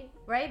 Wade,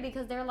 right?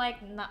 Because they're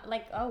like not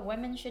like, oh,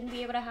 women shouldn't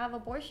be able to have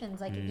abortions.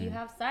 Like if you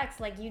have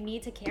sex, like you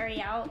need to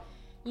carry out.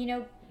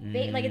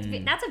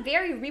 Like that's a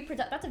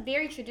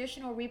very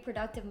traditional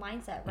reproductive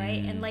mindset,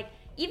 right? And like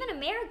even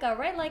America,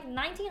 right? Like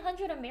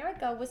 1900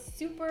 America was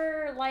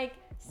super like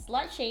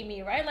slut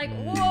shamey, right? Like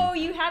whoa,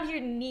 you have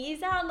your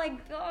knees out, like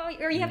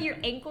or you have your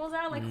ankles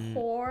out, like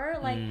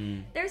whore. Like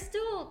there's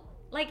still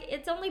like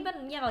it's only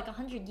been like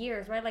 100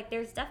 years, right? Like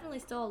there's definitely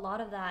still a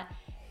lot of that,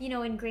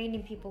 ingrained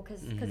in people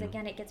because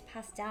again it gets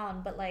passed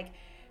down. But like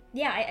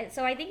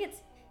so I think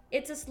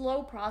it's a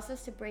slow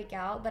process to break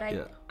out, but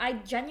I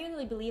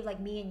genuinely believe like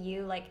me and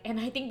you, like, and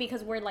I think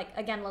because we're like,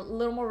 again, a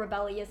little more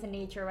rebellious in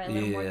nature, right? A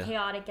little more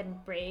chaotic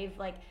and brave,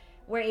 like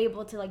we're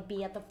able to like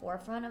be at the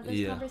forefront of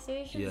these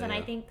conversations. And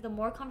I think the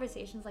more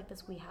conversations like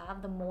this we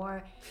have, the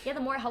more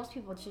it helps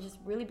people to just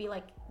really be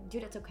like,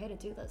 dude, it's okay to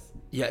do this.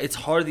 Yeah, it's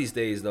hard these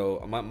days though.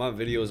 My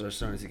videos are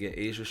starting to get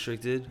age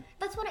restricted.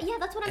 That's what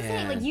I'm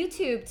saying. Like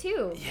YouTube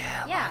too.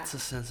 Yeah, lots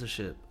of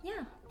censorship.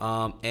 Yeah.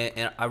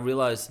 And I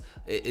realized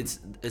it's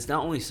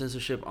not only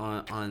censorship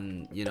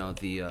on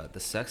the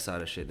sex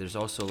side of shit. There's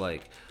also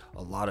like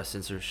a lot of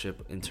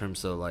censorship in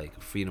terms of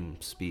like freedom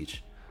of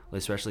speech,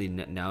 especially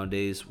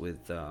nowadays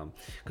with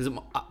because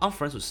I'm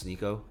friends with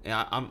Sneeko,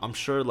 and I'm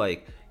sure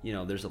like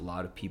there's a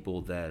lot of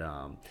people that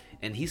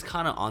and he's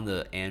kind of on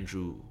the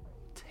Andrew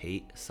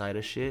Tate side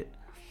of shit.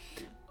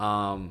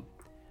 Now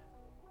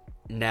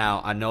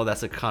I know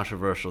that's a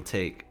controversial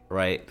take,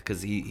 right?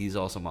 Because he's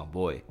also my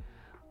boy.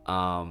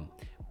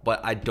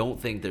 But I don't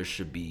think there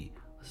should be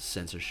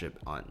censorship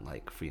on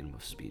like freedom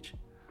of speech.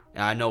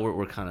 And I know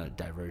we're kind of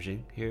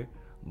diverging here,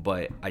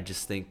 but I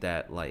just think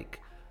that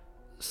like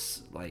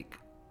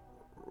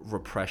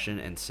repression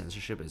and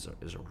censorship is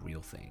a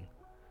real thing,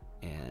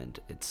 and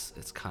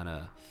it's kind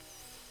of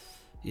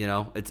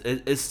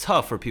it's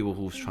tough for people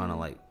who's trying to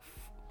like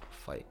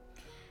fight.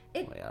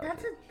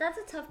 That's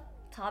a tough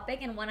topic,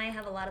 and one I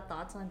have a lot of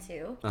thoughts on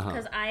too,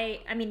 because I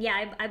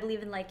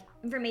believe in like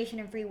information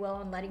and free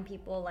will and letting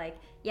people like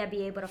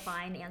be able to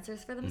find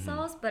answers for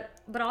themselves,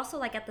 but also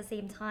like at the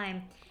same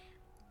time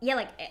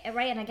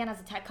right, and again as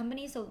a tech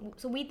company, so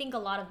we think a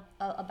lot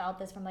of about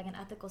this from like an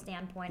ethical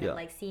standpoint, and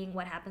like seeing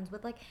what happens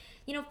with like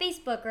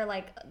Facebook or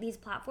like these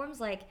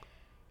platforms, like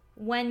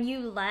when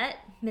you let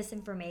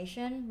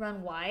misinformation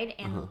run wide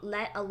and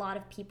let a lot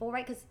of people,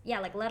 right, because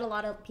let a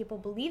lot of people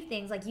believe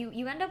things, like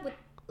you end up with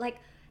like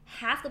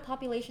half the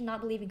population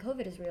not believing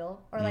COVID is real,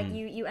 or like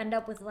you end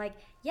up with like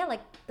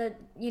the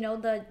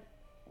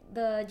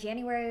the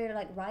January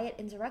like riot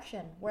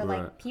insurrection where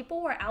like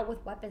people were out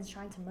with weapons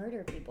trying to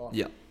murder people.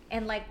 Yeah.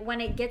 And like when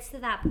it gets to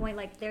that point,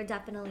 like there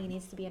definitely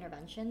needs to be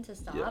intervention to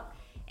stop. Yeah.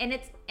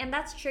 And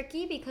that's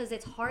tricky because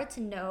it's hard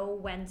to know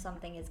when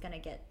something is gonna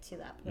get to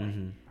that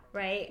point,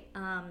 right?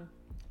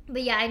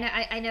 But yeah,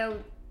 I know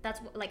that's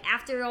like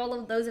after all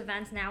of those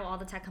events, now all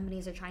the tech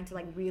companies are trying to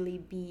like really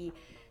be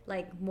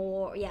like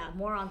more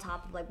on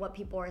top of like what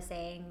people are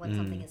saying when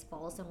something is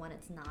false and when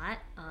it's not.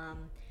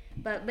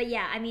 But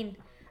yeah, I mean,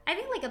 I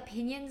think like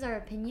opinions are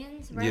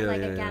opinions, right?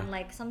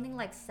 Like something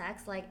like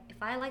sex, like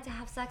if I like to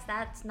have sex,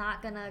 that's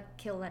not gonna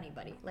kill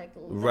anybody. Like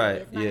it's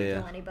not gonna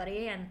kill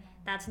anybody, and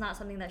that's not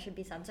something that should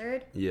be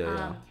censored.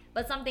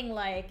 But something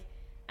like,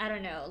 I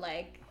don't know,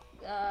 like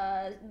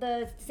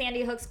the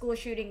Sandy Hook school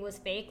shooting was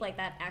fake, like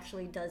that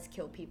actually does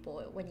kill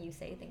people when you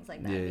say things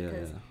like that,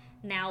 because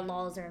now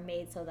laws are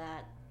made so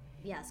that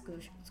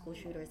school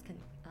shootings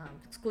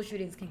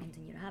can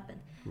continue to happen.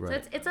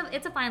 Right. So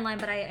it's a fine line,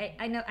 but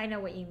I know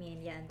what you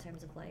mean, in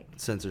terms of like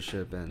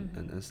censorship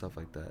and stuff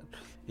like that.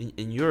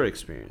 In your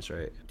experience,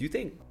 right? Do you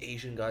think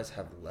Asian guys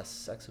have less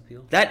sex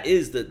appeal? That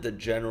is the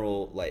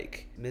general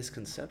like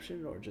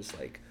misconception or just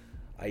like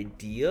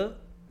idea.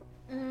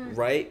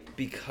 Right?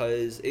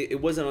 Because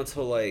it wasn't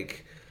until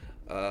like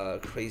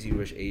Crazy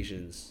Rich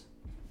Asians,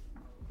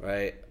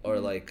 right? Or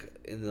like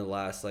in the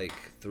last like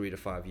 3 to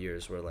 5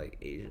 years where like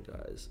Asian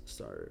guys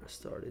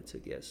started to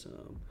get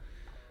some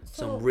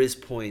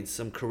risk points,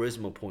 some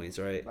charisma points,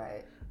 right?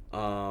 Right.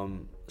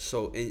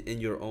 So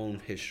in your own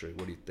history,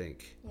 what do you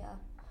think? Yeah.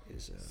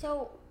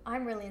 So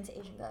I'm really into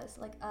Asian guys.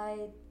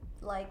 I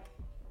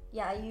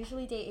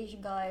usually date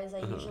Asian guys. I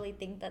usually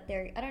think that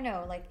they're, I don't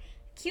know, like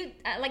cute,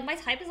 like my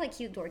type is like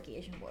cute dorky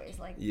Asian boys,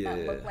 like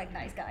that look like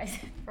nice guys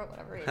for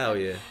whatever reason. Hell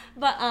yeah.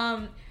 But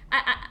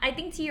I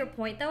think to your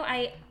point though,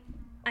 I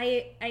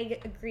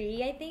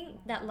agree. I think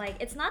that like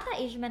it's not that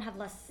Asian men have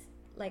less,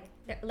 like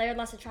they're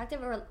less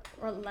attractive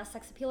or less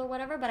sex appeal or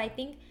whatever, but I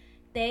think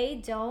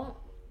they don't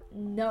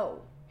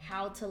know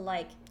how to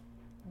like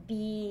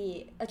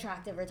be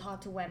attractive or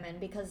talk to women,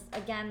 because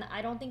again,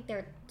 I don't think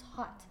they're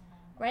taught.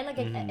 Right, like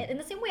in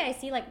the same way I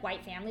see like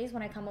white families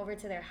when I come over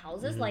to their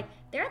houses, like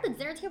they're at the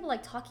dinner table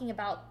like talking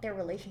about their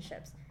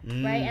relationships,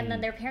 right? And then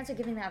their parents are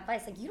giving that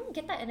advice. Like you don't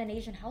get that in an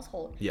Asian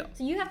household. Yeah.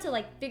 So you have to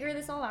like figure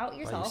this all out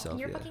yourself and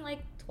you're fucking like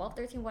 12,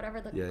 13, whatever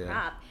the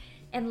crap.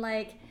 And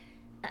like,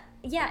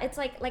 it's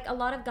like a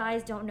lot of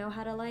guys don't know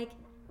how to like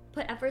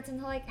put efforts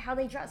into like how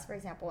they dress, for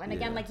example. And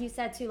again, like you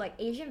said too, like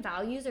Asian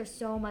values are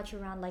so much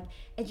around like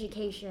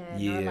education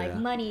or like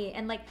money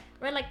and like,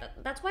 right, like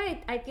that's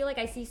why I feel like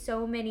I see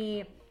so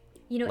many,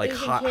 you know, like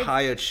Asian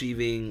high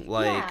achieving,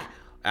 like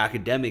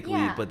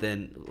academically, but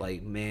then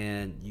like,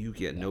 man, you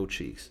get no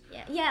cheeks.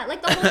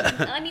 Like the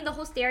whole I mean the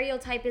whole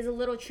stereotype is a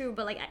little true,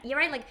 but like you're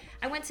right, like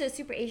I went to a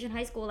super Asian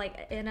high school,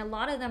 like, and a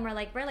lot of them are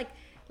like, right,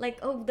 like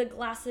oh, the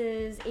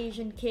glasses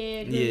Asian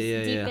kid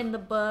who's deep in the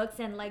books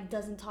and like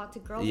doesn't talk to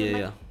girls,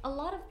 and like a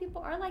lot of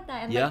people are like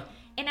that, and like,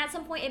 and at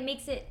some point it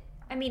makes it,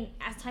 I mean,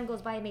 as time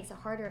goes by, it makes it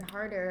harder and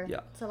harder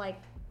to like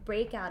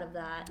break out of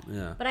that.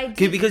 But I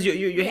do, because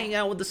you're hanging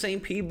out with the same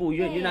people.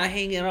 You're not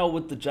hanging out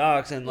with the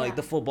jocks and like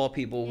the football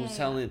people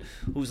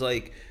who's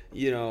like,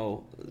 you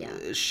know,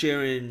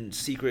 sharing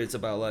secrets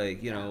about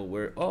like, you know,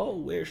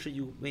 where should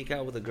you make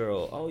out with a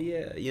girl? Oh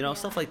yeah, you know,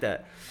 stuff like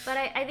that. But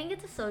I think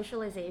it's a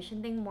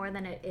socialization thing more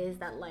than it is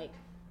that like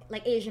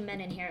Asian men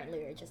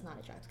inherently are just not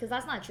attractive, because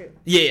that's not true.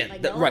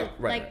 Like,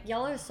 right.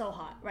 Y'all are so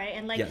hot, right?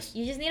 And like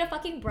you just need to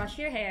fucking brush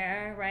your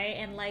hair, right?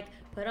 And like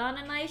put on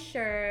a nice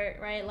shirt,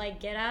 right?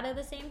 Like get out of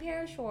the same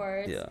pair of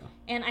shorts.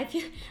 And I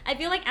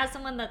feel like as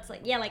someone that's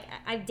like, like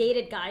I've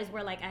dated guys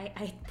where like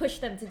I push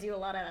them to do a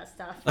lot of that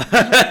stuff.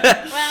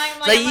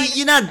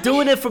 You're not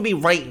doing it for me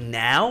right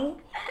now,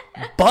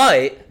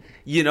 but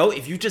you know,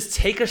 if you just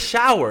take a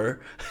shower,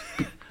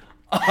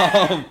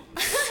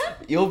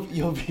 you'll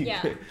be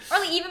great. Or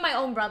like even my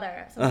own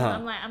brother.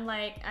 Sometimes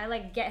I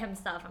like get him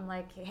stuff. I'm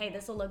like, hey,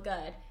 this will look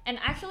good. And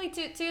actually,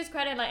 to his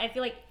credit, like I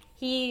feel like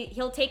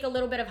he'll take a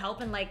little bit of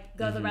help and like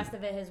go the rest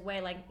of it his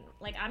way. Like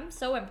I'm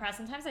so impressed.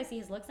 Sometimes I see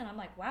his looks and I'm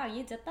like, wow,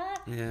 you did that.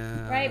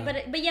 Yeah. Right.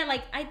 But yeah,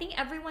 like I think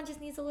everyone just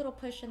needs a little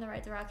push in the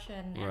right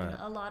direction, and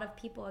a lot of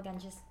people again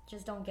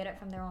just don't get it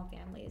from their own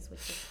families,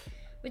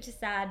 which is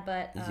sad,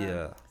 but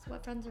that's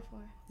what friends are for.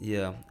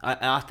 Yeah,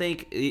 I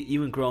think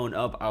even growing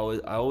up, I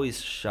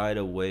always shied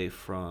away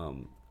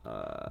from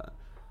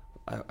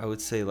I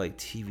would say like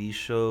TV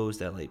shows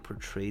that like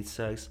portrayed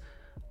sex,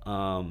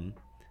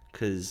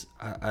 because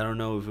I don't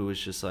know if it was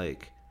just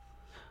like,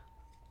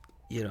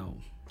 you know,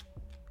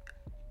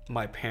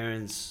 my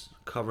parents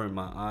covering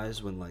my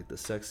eyes when like the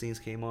sex scenes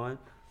came on,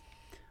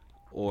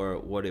 or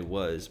what it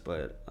was,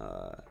 but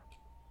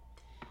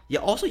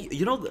also,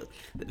 you know,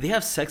 they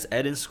have sex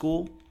ed in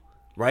school,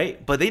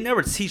 right? But they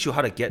never teach you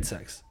how to get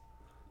sex.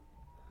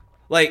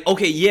 Like,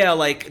 okay,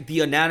 like the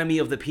anatomy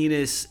of the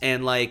penis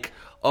and like,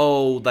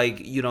 oh, like,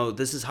 you know,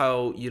 this is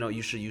how, you know,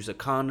 you should use the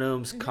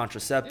condoms,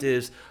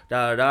 contraceptives,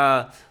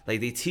 Like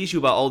they teach you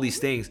about all these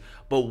things.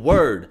 But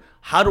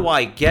how do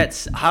I get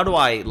some?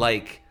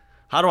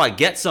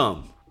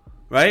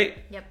 right?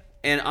 Yep.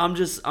 And I'm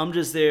just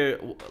there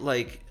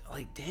like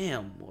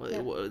damn,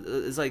 Yep.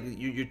 it's like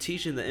you're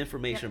teaching the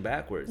information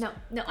backwards. No,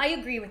 I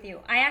agree with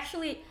you. I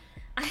actually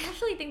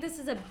think this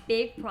is a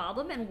big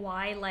problem, and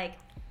why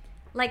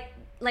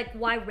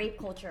why rape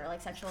culture,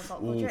 like sexual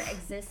assault culture,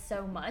 exists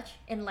so much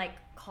in like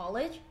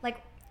college.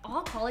 Like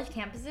all college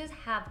campuses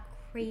have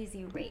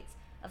crazy rates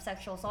of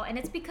sexual assault, and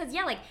it's because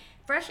like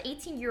fresh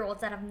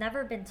 18-year-olds that have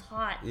never been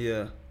taught.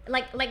 Yeah.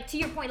 Like to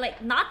your point,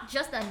 like not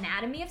just the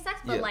anatomy of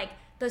sex, but like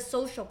the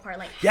social part,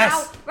 like yes.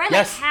 how, right?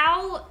 Yes.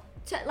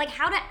 Like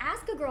how to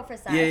ask a girl for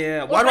sex.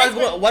 Yeah. Why do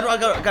I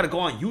gotta go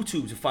on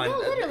YouTube to find? No,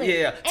 literally.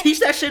 Yeah.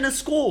 Teach that shit in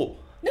school.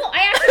 No,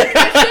 I actually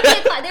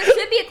there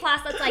should be a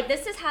class that's like,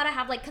 this is how to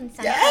have like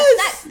consensual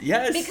sex.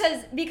 Yes.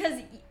 Because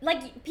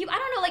like people, I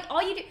don't know, like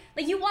all you do,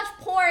 like you watch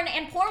porn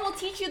and porn will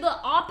teach you the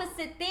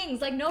opposite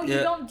things. Like no, you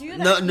don't do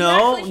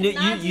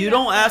that. You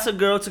don't ask a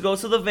girl to go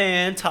to the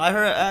van, tie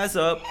her ass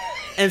up,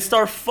 and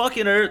start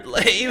fucking her,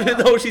 like, even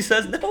though she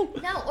says no.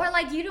 No, or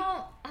like you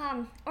don't,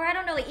 or I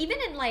don't know, like even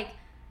in like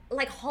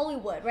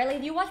Hollywood, right? Like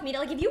if you watch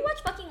media, like if you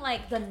watch fucking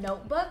like The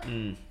Notebook,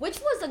 which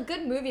was a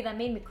good movie that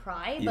made me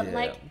cry, but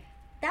like.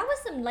 That was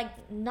some like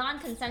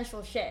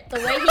non-consensual shit. The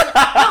way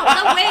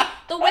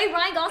the way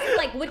Ryan Gosling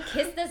like would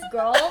kiss this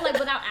girl like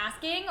without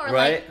asking, or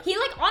like he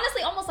like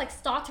honestly almost like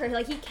stalked her.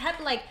 Like he kept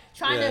like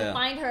trying to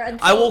find her.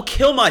 Until... I will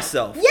kill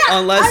myself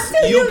unless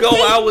you go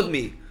out with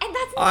me. And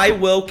that's I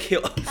will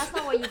kill. That's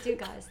not what you do,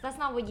 guys. That's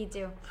not what you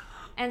do.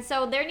 And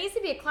so there needs to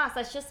be a class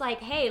that's just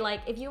like, hey,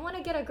 like if you want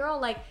to get a girl,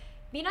 like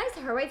be nice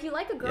to her, right? If you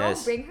like a girl,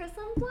 bring her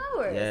some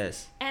flowers.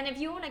 Yes. And if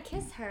you want to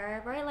kiss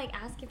her, right, like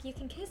ask if you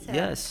can kiss her.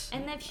 Yes.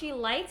 And if she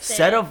likes it,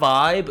 set a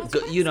vibe.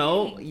 Saying.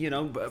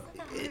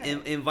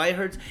 Invite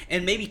her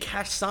and maybe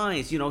catch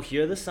signs. Here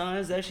are the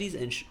signs that she's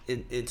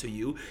into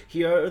you.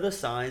 Here are the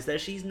signs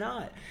that she's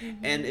not.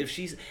 Mm-hmm. And if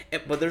she's,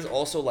 but there's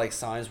also like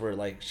signs where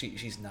like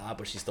she's not,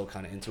 but she's still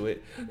kind of into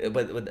it. Mm-hmm.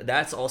 But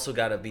that's also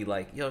got to be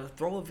like,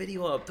 throw a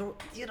video up.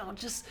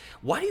 Just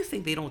why do you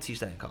think they don't teach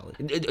that in college?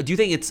 Do you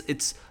think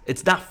it's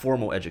not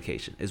formal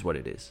education is what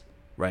it is,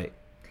 right?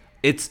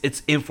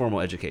 It's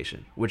informal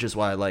education, which is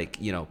why like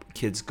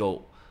kids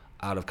go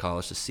out of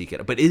college to seek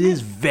it, but it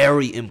is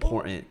very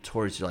important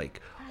towards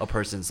like a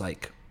person's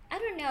like, I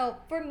don't know,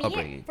 for me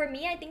upbringing.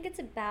 I think it's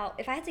about,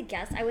 if I had to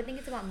guess, I would think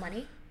it's about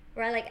money,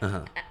 right?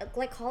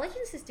 Like college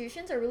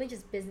institutions are really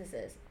just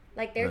businesses.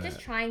 Like they're just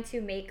trying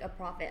to make a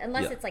profit,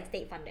 unless it's like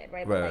state funded,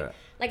 right? But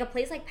like a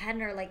place like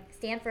Penn or like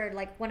Stanford,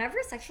 like whenever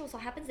sexual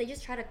assault happens, they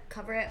just try to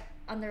cover it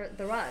under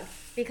the rug,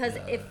 because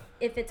if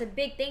it's a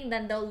big thing,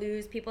 then they'll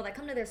lose people that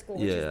come to their school,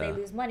 which is they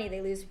lose money,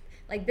 they lose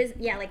like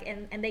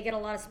and they get a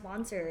lot of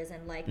sponsors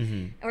and like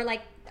or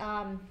like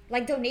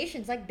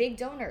donations, like big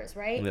donors,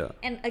 right?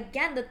 And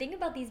again, the thing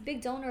about these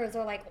big donors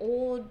or like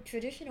old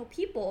traditional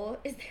people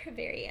is they're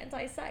very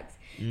anti-sex.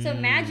 So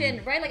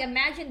imagine, right? Like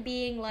imagine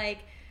being like,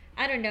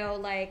 I don't know,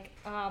 like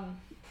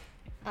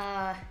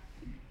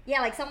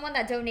like someone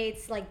that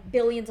donates like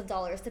billions of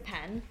dollars to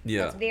Penn.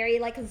 That's very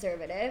like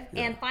conservative,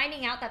 and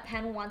finding out that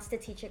Penn wants to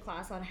teach a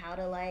class on how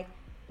to like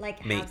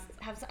have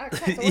sex or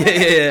whatever.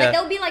 Like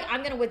they'll be like,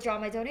 I'm gonna withdraw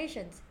my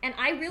donations. And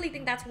I really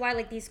think that's why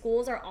like these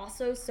schools are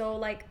also so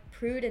like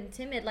prude and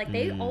timid. Like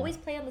they always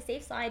play on the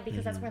safe side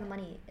because that's where the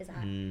money is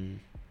at.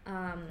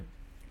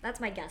 That's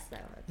my guess though.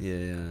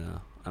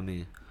 I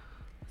mean,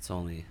 it's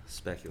only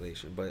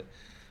speculation, but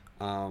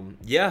I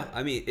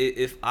mean,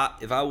 if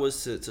I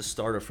was to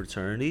start a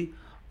fraternity,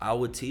 I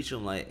would teach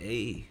them like,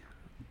 hey,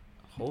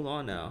 hold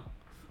on now,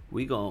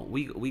 we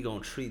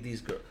gonna treat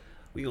these girls.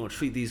 We gonna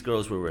treat these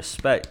girls with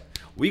respect.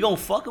 We gonna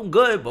fuck them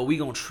good, but we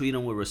gonna treat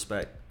them with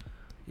respect.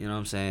 You know what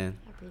I'm saying?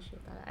 I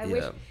appreciate that. I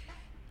wish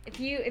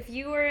if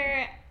you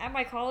were at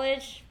my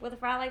college with a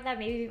frat like that,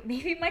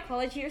 maybe my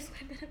college years would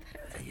have been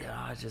better. Yeah,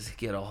 I just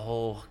get a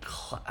whole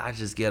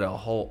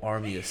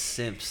army of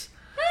simps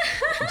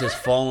just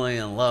falling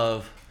in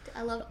love.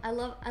 I love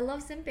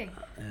simping.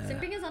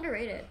 Simping is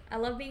underrated. I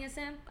love being a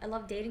simp. I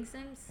love dating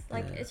simps.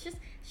 Like it's just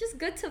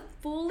good to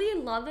fully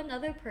love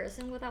another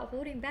person without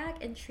holding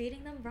back and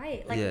treating them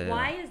right. Like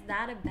why is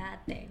that a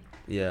bad thing?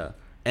 Yeah.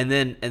 And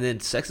then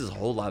sex is a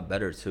whole lot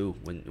better too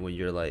when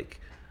you're like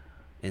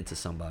into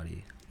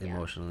somebody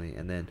emotionally,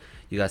 and then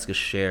you guys could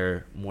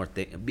share more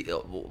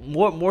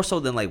more so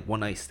than like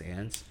one night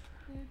stands.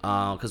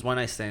 Because one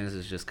night stands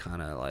is just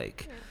kind of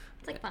like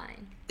it's like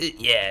fine.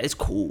 It's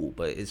cool,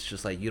 but it's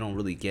just like you don't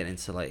really get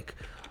into like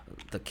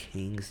the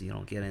kinks. You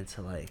don't get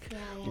into like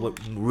what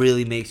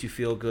really makes you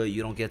feel good.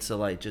 You don't get to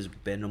like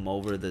just bend them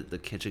over the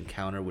kitchen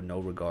counter with no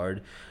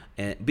regard.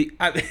 And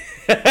how did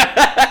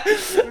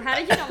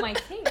you know my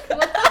kink?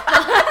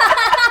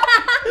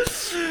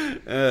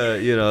 Sorry.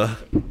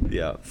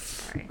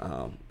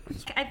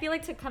 I feel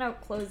like to kind of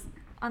close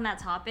on that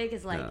topic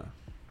is like.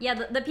 Yeah,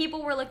 the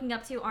people we're looking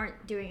up to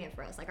aren't doing it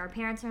for us. Like, our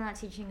parents are not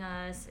teaching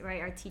us, right?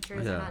 Our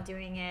teachers are not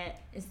doing it.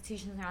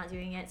 Institutions are not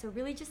doing it. So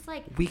really just,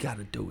 like... We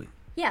gotta do it.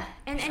 Yeah,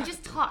 and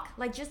just talk.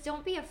 Like, just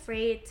don't be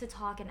afraid to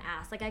talk and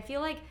ask. Like, I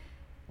feel like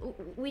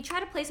we try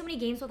to play so many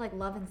games with like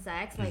love and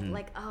sex,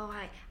 like oh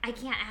I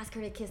can't ask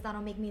her to kiss,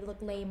 that'll make me look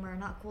lame or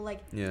not cool.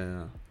 Like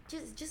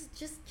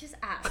just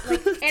ask.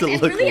 Like and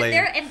really if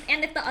they're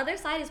and if the other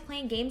side is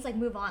playing games, like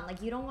move on.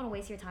 Like you don't want to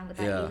waste your time with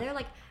that either.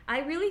 Like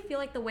I really feel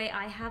like the way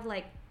I have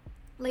like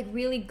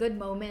really good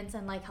moments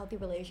and like healthy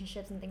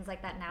relationships and things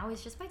like that now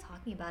is just by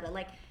talking about it.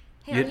 Like,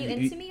 hey, are you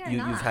into me or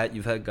not?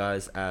 You've had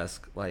guys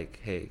ask like,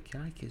 hey,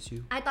 can I kiss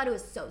you? I thought it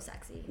was so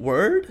sexy.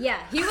 Word? Yeah,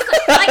 he was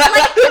like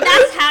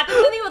that's happened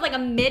with me with like a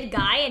mid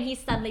guy, and he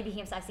suddenly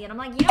became sexy, and I'm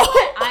like, you know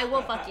what? I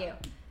will fuck you.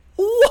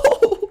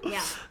 Whoa.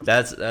 Yeah.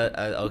 That's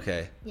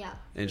okay. Yeah.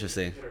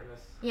 Interesting.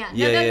 Yeah.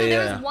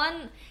 There was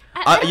one.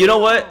 You know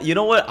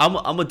what? I'm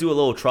gonna do a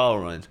little trial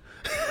run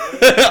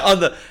on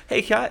the.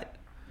 Hey, can I?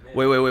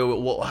 Wait.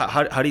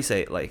 How do you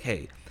say it? Like,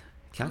 hey,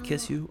 can I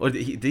kiss you? Or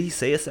did he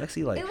say it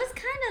sexy? Like, it was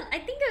I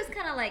think it was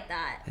kind of like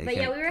that. Hey, but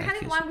yeah, we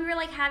were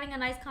like having a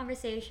nice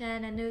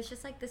conversation, and it was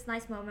just like this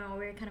nice moment where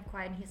we were kind of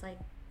quiet, and he's like,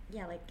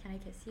 yeah, like, can I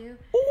kiss you?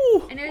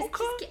 Ooh, and it was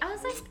just, I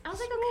was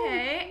like,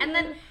 okay. And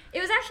then it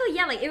was actually,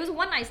 like, it was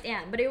one night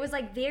stand, but it was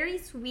like very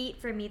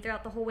sweet for me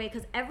throughout the whole way,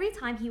 because every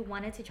time he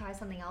wanted to try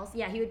something else,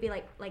 he would be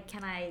like,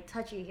 can I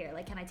touch you here?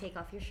 Like, can I take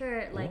off your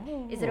shirt? Like,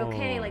 is it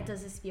okay? Like,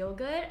 does this feel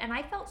good? And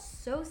I felt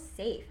so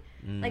safe,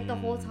 like, the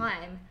whole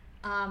time.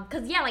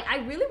 Because, like, I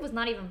really was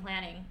not even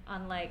planning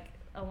on, like,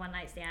 a one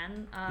night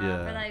stand. For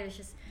that, it was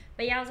just...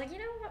 But yeah, I was like, you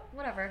know what,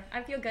 whatever.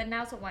 I feel good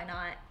now, so why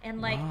not?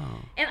 And like,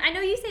 and I know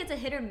you say it's a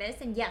hit or miss,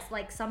 and yes,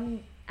 like some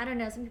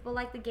people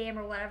like the game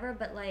or whatever,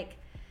 but like,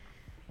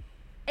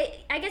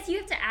 I guess you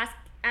have to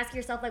ask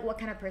yourself like what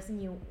kind of person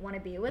you want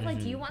to be with.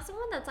 Like, do you want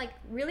someone that's like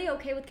really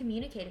okay with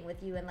communicating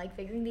with you and like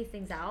figuring these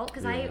things out?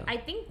 Because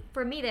I think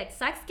for me, that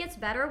sex gets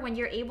better when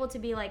you're able to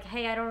be like,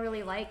 hey, I don't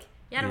really like,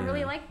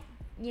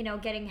 you know,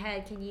 getting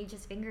head. Can you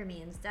just finger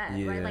me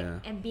instead, right? Like,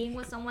 and being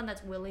with someone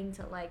that's willing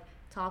to like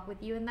talk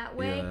with you in that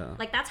way,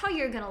 like that's how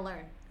you're gonna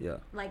learn.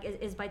 Like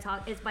is by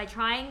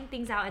trying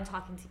things out and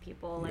talking to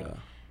people. Like,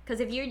 because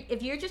if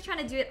you're just trying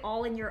to do it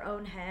all in your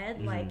own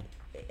head, like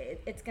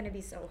it's gonna be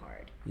so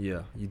hard.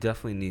 You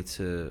definitely need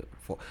to,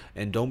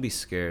 and don't be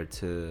scared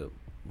to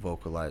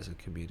vocalize and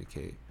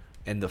communicate.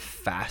 And the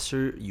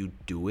faster you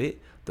do it,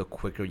 the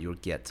quicker you'll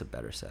get to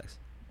better sex.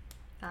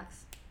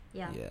 Facts.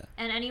 Yeah.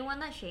 And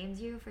anyone that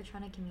shames you for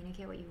trying to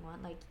communicate what you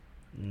want, like,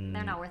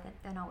 they're not worth it.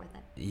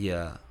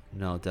 Yeah,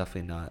 no,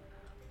 definitely not.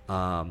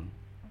 And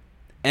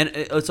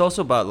it's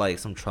also about like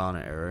some trial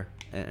and error,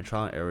 and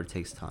trial and error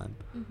takes time.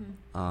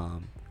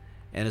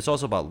 And it's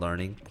also about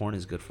learning. Porn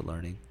is good for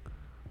learning,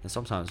 and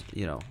sometimes,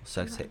 you know,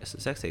 sex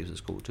tapes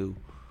is cool too,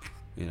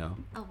 you know.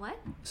 Oh, what?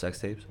 Sex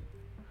tapes.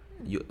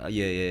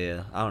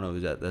 Yeah. I don't know,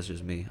 that's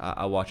just me.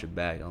 I watch it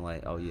back. I'm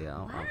like, oh yeah,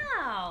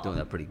 I'm doing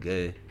that pretty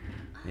good.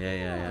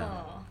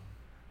 Yeah.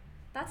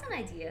 That's an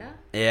idea.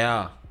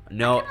 Yeah.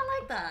 No. I kind of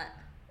like that.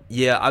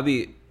 Yeah, I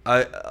be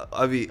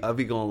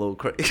going a little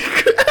crazy.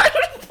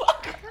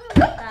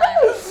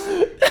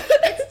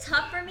 It's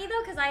tough for me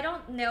though, because I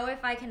don't know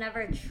if I can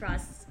ever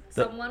trust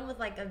someone with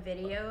like a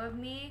video of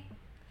me.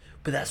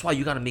 But that's why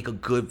you gotta make a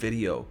good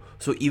video.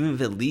 So even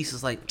if at least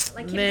it's like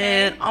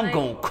man, I'm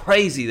going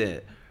crazy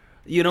then.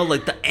 You know,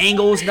 like the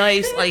angle's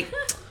nice, like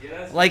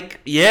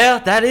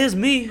that is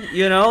me.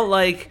 You know,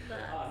 like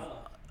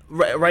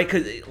right,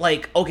 cause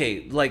like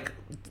okay, like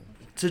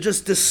to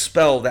just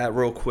dispel that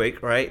real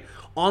quick, right?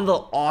 On the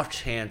off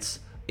chance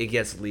it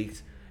gets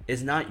leaked,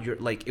 it's not your,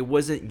 like, it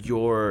wasn't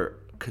your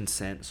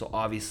consent, so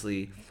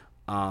obviously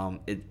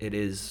it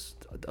is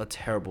a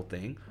terrible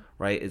thing,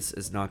 right?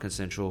 It's not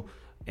consensual,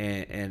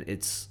 and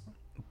it's,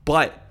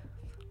 but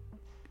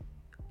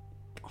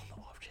on the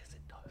off chance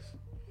it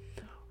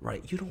does,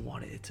 right? You don't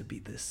want it to be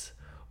this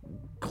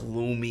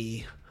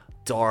gloomy,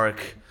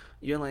 dark,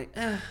 you're like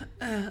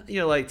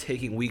you're like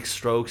taking weak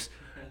strokes.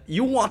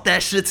 You want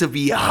that shit to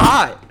be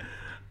hot.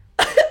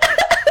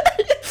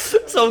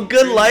 Some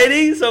good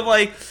lighting, some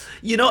like,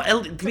 you know,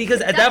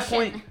 because at that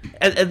point,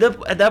 at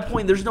that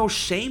point, there's no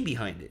shame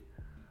behind it.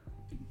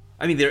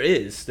 I mean, there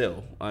is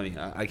still. I mean,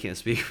 I can't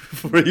speak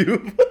for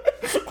you,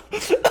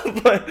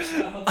 but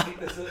I don't think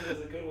that's a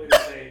good way to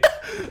say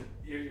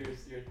your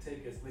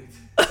take is leaked.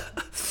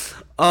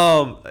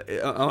 I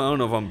don't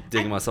know if I'm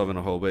digging myself in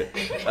a hole, but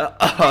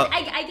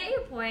I get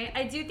your point.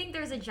 I do think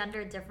there's a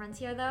gender difference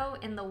here, though,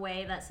 in the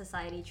way that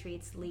society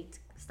treats leaked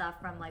stuff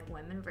from like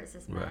women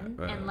versus men,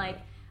 and like.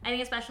 I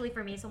think especially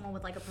for me, someone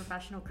with like a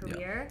professional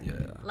career,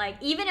 like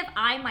even if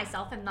I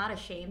myself am not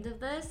ashamed of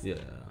this,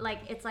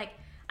 like it's like,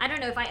 I don't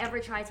know if I ever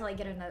try to like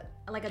get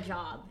a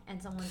job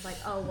and someone's like,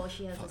 oh well,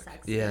 she has a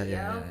sex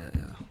video.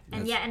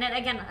 And and then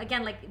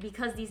again like,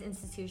 because these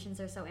institutions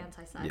are so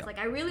anti-sex, like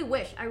I really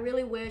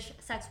wish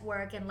sex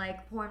work and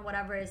like porn,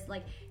 whatever, is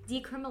like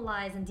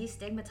decriminalized and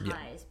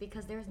destigmatized,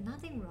 because there's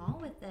nothing wrong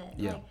with it.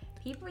 Like,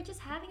 people are just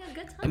having a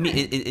good time. I mean,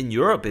 in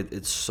Europe,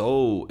 it's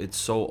so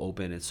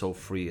open, it's so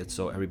free, it's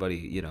so everybody,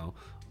 you know,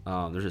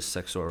 there's just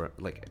sex store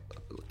like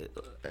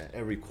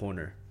every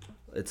corner.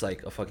 It's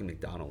like a fucking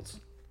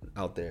McDonald's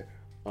out there.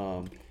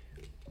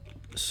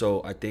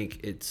 So I think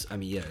it's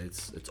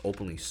it's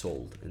openly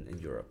sold in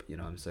Europe, you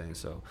know what I'm saying?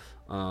 So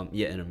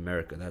in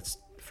America that's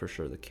for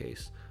sure the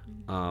case.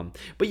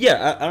 But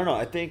yeah, I don't know.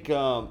 I think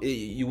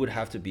you would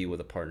have to be with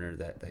a partner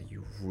that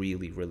you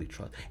really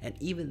trust, and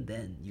even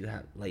then you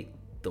have like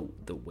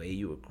the way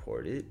you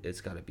record it,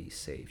 it's got to be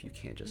safe. You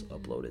can't just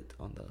upload it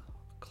on the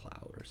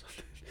cloud or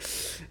something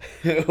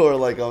or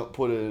like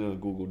put it in a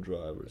Google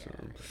Drive or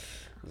something.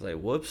 It's like,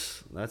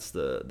 whoops, that's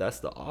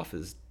the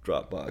office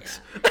Dropbox.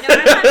 No,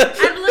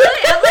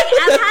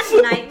 I've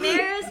had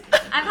nightmares.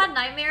 I've had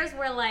nightmares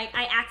where like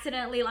I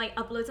accidentally like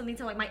upload something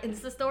to like my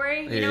Insta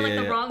story,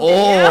 the wrong video.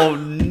 Oh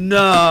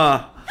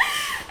nah.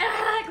 And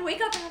I like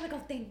wake up and I'm like,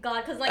 oh thank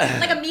God, because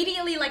like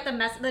immediately like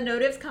the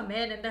notifs come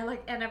in and they're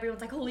like, and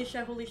everyone's like, holy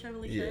shit.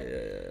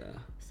 Yeah.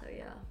 So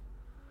yeah.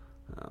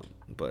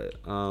 But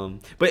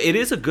it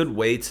is a good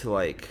way to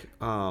like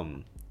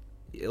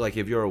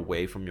if you're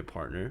away from your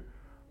partner,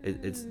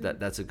 it's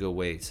that's a good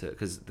way to,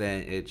 because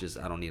then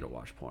I don't need to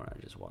watch porn. I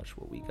just watch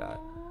what we got.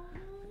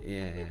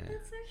 Yeah.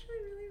 That's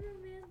actually really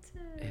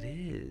romantic. It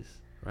is,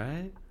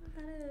 right?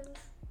 That is.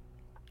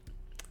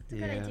 It's a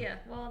good idea.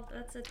 Well,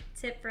 that's a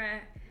tip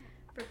for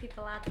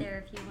people out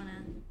there if you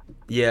wanna.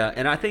 Yeah,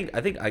 and I think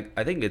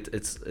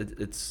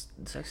it's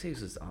sex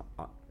tapes is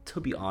to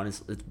be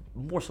honest, it's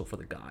more so for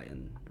the guy,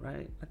 and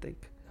right? I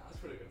think. No, it's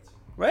for the girl too.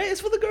 Right,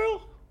 it's for the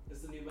girl.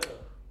 It's the new meta.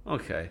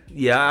 Okay.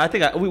 Yeah, I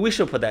think we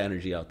should put that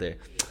energy out there.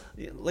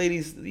 Yeah,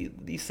 ladies,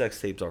 these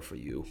sex tapes are for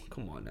you.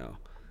 Come on now.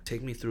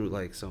 Take me through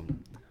like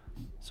some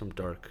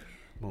dark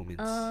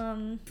moments.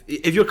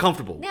 If you're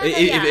comfortable. No,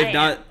 if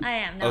not, I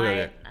am. No,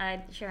 okay.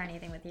 I'd share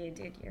anything with you,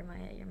 dude. You're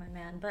my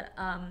man. But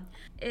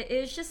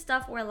it's just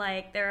stuff where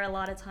like there are a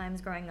lot of times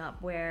growing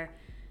up where,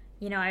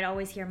 I'd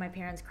always hear my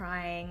parents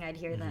crying. I'd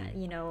hear that,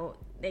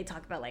 they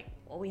talk about like,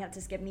 well, we have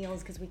to skip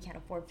meals because we can't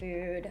afford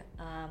food.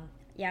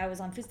 I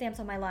was on food stamps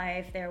all my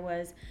life. There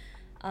was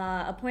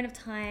a point of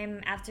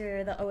time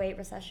after the '08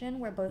 recession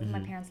where both of my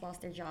parents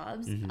lost their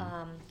jobs.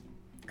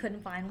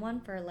 Couldn't find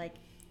one for like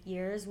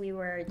years. We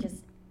were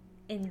just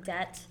in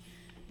debt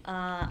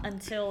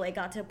until it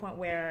got to a point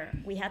where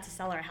we had to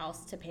sell our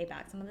house to pay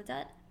back some of the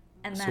debt.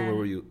 And then, so where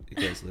were you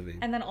guys living?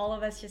 And then all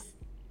of us just,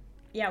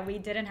 we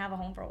didn't have a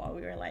home for a while.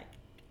 We were like,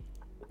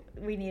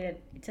 we needed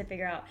to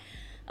figure out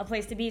a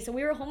place to be. So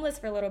we were homeless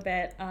for a little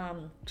bit.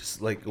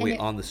 Just like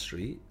on the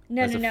street?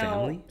 No.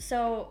 Family?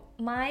 So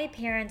my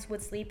parents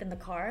would sleep in the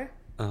car.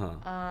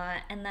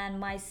 And then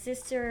my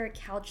sister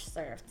couch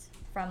surfed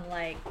from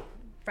like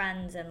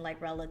friends and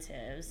like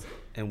relatives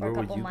for a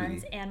couple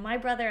months. And my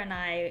brother and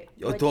I.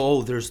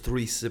 There's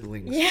 3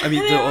 siblings. Yeah, I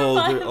mean,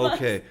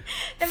 okay.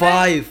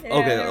 5.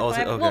 Okay. Also,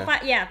 five. okay.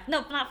 Well,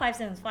 no, not 5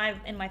 siblings. 5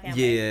 in my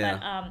family. Yeah.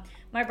 But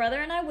my brother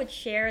and I would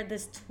share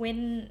this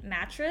twin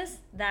mattress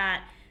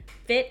that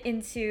fit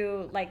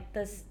into like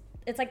this.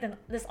 It's like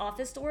this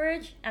office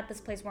storage at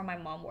this place where my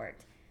mom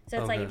worked. So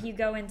it's like if you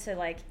go into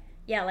like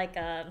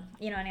a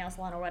nail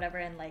salon or whatever,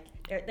 and like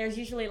there's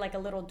usually like a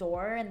little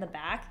door in the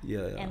back.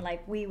 Yeah. And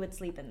like we would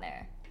sleep in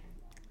there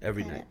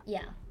every night.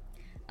 Yeah.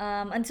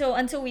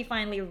 Until we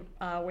finally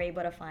were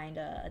able to find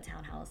a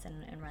townhouse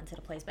and rented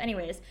a place. But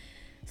anyways,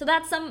 so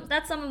that's some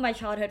of my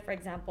childhood, for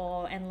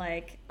example, and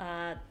like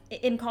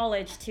in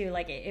college too.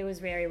 Like it was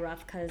very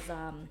rough because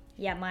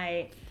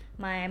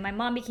my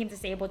mom became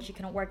disabled. She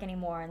couldn't work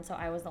anymore, and so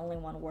I was the only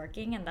one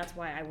working, and that's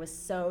why I was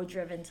so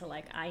driven to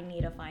like I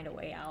need to find a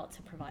way out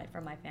to provide for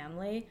my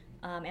family.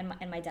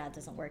 And my dad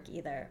doesn't work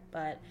either,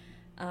 but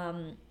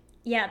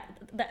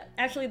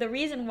actually the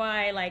reason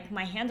why like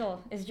my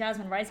handle is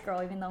Jasmine Rice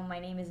Girl, even though my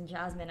name isn't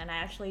Jasmine, and I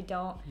actually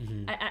don't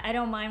I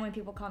don't mind when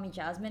people call me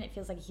Jasmine. It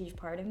feels like a huge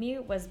part of me,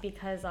 was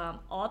because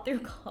all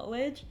through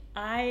college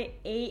I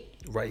ate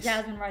rice.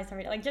 Jasmine rice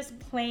every day, like just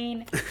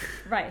plain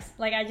rice.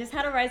 Like I just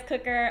had a rice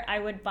cooker. I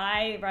would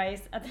buy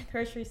rice at the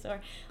grocery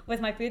store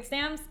with my food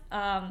stamps,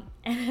 and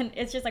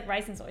it's just like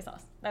rice and soy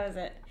sauce. That was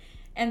it.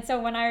 And so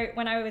when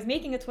I was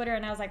making a Twitter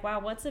and I was like, wow,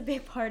 what's a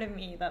big part of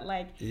me that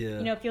like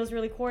feels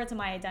really core to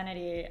my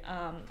identity?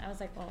 I was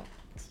like, well,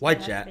 why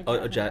Jasmine?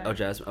 Jasmine.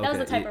 Okay. That was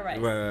the type of rice.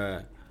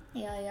 Right.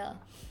 Yeah.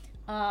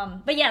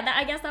 But yeah,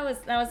 I guess that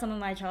was some of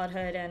my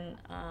childhood, and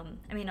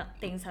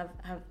things have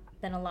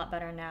been a lot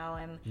better now.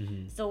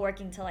 I'm still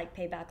working to like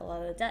pay back a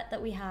lot of the debt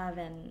that we have,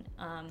 and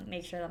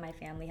make sure that my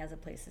family has a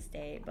place to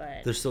stay.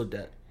 But there's still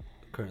debt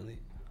currently.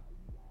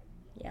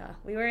 Yeah,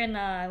 we were in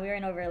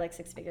over like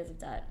 6 figures of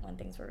debt when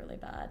things were really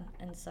bad,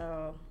 and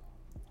so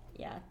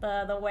yeah,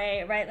 the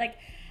way, right, like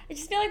I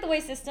just feel like the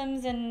way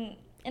systems in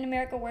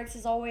America works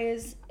is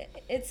always,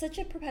 it's such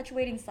a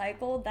perpetuating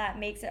cycle that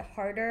makes it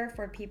harder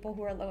for people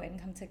who are low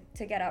income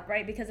to get up,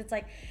 right? Because it's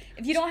like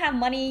if you don't have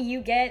money,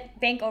 you get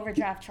bank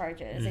overdraft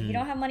charges. If you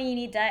don't have money, you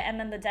need debt, and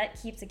then the debt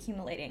keeps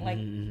accumulating. Like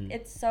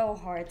it's so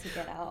hard to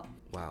get out.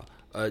 Wow.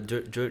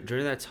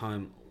 During that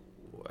time,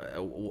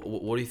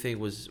 what do you think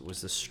was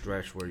the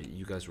stretch where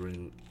you guys were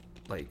in,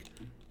 like,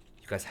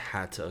 you guys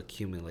had to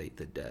accumulate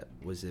the debt?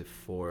 Was it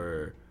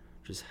for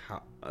just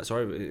how?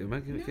 Sorry, am I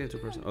getting into a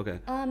person? Okay.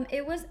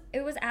 It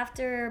was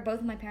after both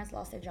of my parents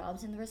lost their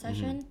jobs in the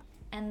recession,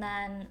 and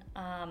then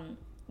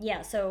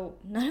yeah, so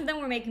none of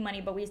them were making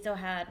money, but we still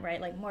had,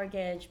 right, like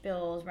mortgage,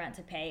 bills, rent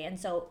to pay. And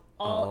so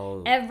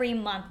every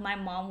month my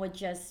mom would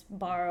just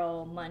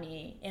borrow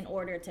money in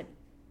order to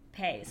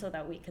pay so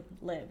that we could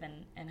live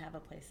and have a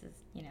place,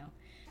 you know.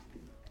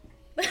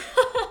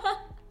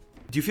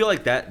 Do you feel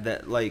like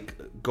that like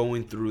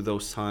going through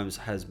those times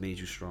has made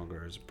you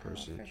stronger as a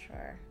person? Oh, for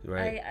sure.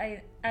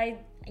 Right.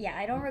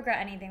 I don't regret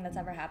anything that's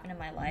ever happened in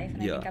my life,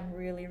 and I think I'm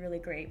really, really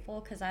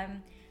grateful because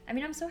I'm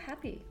so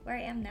happy where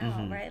I am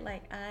now, right?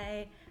 Like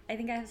I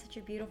think I have such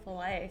a beautiful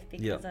life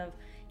because of,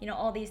 you know,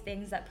 all these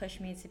things that push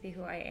me to be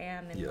who I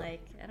am, and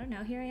like, I don't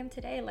know, here I am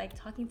today, like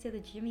talking to the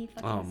Jimmy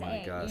fucking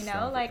Zane, God, you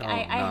know, like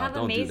I have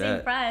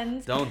amazing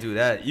friends. Don't do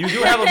that. You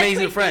do have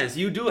amazing friends.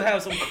 You do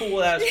have some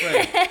cool ass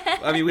friends.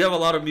 I mean, we have a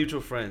lot of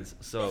mutual friends,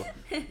 so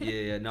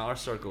yeah. No, our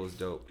circle is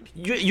dope.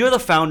 You're the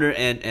founder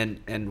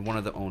and one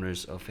of the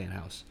owners of Fan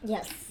House.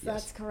 Yes,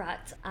 that's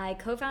correct. I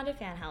co-founded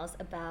Fan House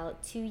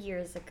about 2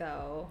 years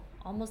ago.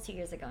 Almost 2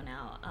 years ago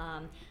now.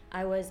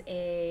 I was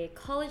a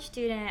college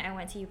student. I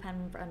went to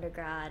UPenn for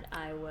undergrad.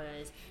 I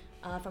was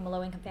from a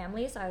low-income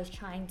family, so I was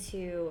trying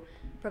to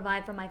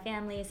provide for my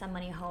family, send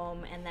money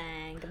home, and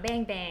then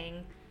bang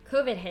bang,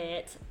 COVID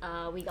hit.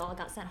 We all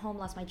got sent home,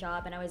 lost my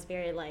job, and I was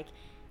very like,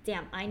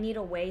 damn, I need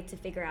a way to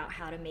figure out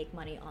how to make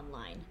money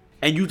online.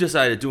 And you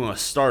decided doing a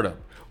startup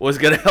was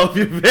gonna help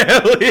your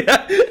family.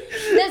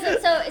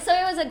 So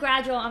it was a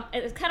gradual.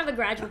 It was kind of a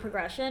gradual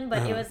progression,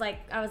 but it was like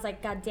I was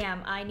like, God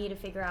damn, I need to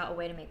figure out a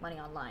way to make money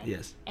online.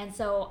 Yes. And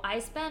so I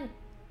spent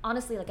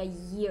honestly like a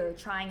year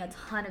trying a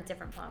ton of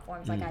different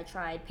platforms. Like I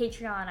tried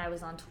Patreon, I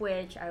was on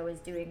Twitch, I was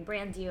doing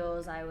brand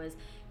deals, I was,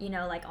 you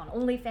know, like on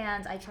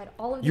OnlyFans. I tried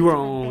all of these. You were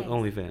on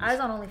OnlyFans. I was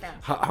on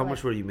OnlyFans. How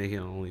much were you making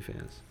on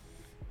OnlyFans?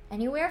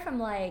 Anywhere from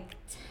like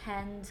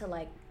 10 to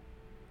like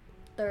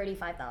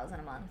 35,000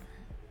 a month,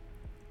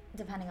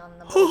 depending on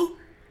the month.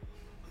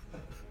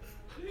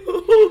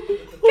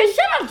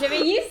 Shut up,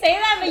 Jimmy. You say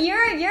that, but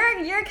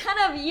you're kind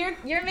of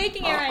you're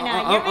making it right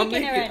now. You're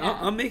making it right now.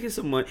 I'm making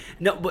some money.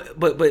 No,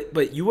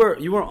 but you were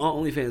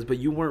on OnlyFans, but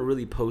you weren't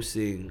really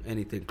posting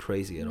anything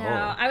crazy at all. No,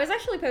 I was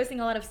actually posting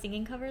a lot of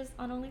singing covers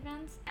on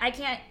OnlyFans. I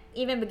can't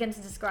even begin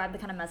to describe the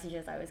kind of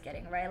messages I was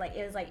getting. Right, like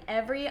it was like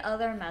every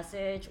other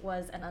message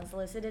was an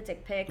unsolicited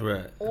dick pic,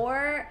 right,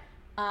 or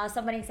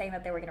somebody saying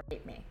that they were gonna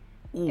rape me.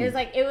 Ooh. It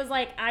was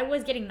like I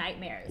was getting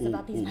nightmares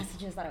about these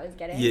messages that I was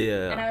getting.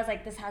 Yeah. And I was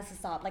like, this has to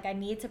stop. Like I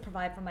need to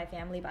provide for my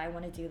family, but I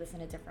want to do this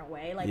in a different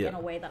way, like in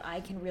a way that I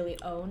can really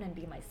own and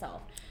be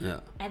myself. Yeah.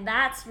 And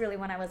that's really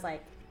when I was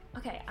like,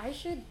 okay, I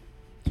should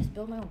just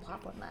build my own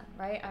platform then,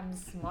 right? I'm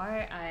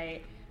smart.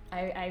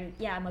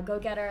 I'm a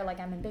go-getter, like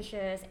I'm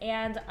ambitious,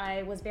 and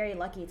I was very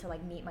lucky to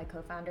like meet my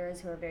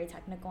co-founders who are very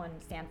technical and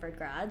Stanford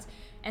grads.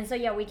 And so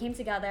yeah, we came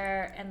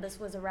together, and this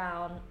was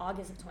around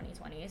August of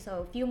 2020,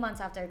 so a few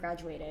months after I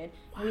graduated.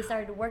 Wow. We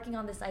started working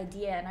on this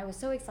idea, and I was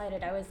so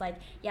excited. I was like,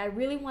 yeah, I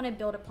really want to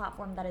build a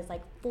platform that is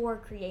like for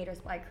creators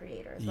by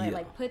creators, right?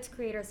 Like puts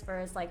creators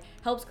first, like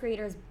helps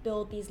creators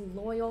build these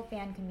loyal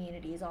fan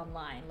communities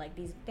online, like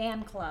these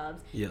fan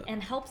clubs,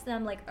 and helps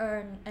them like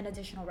earn an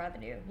additional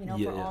revenue, you know,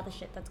 for all the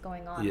shit that's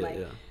going on.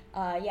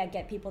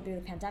 Get people through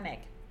the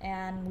pandemic.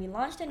 And we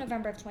launched in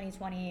November of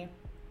 2020,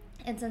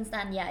 and since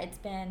then, it's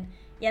been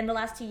in the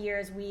last 2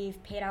 years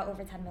we've paid out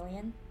over $10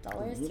 million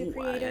to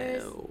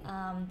creators.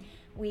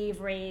 We've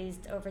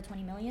raised over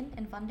 20 million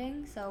in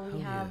funding, so we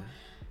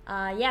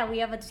we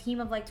have a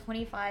team of like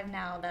 25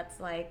 now that's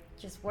like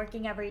just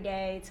working every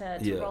day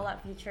to roll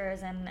out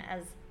features. And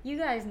as you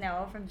guys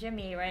know from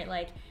Jimmy, right,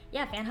 like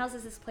Fan House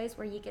is this place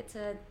where you get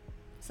to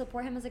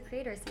support him as a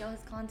creator, see all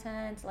his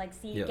content, like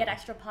get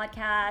extra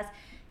podcasts,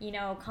 you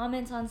know,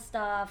 comment on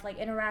stuff, like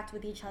interact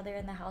with each other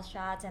in the house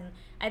chats. And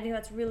I think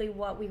that's really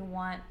what we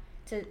want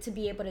to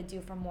be able to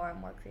do for more and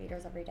more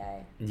creators every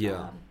day.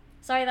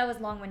 Sorry that was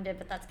long-winded,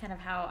 but that's kind of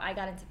how I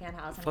got into Fan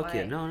House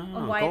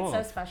and why it's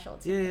so special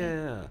to me.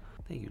 Yeah.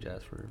 Thank you,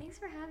 Jasper. Thanks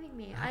for having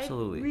me.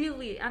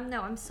 Absolutely.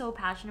 I'm so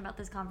passionate about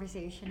this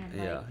conversation.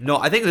 And No,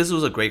 I think this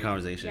was a great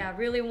conversation. Yeah, I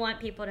really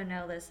want people to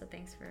know this, so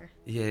thanks for...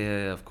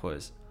 Yeah, of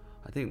course.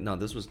 I think,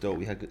 this was dope.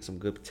 We had some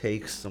good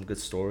takes, some good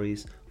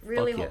stories.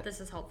 Really hope this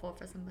is helpful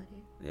for somebody.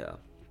 Yeah.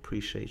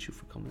 Appreciate you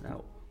for coming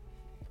out.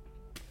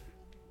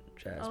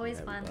 Jasmine,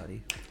 always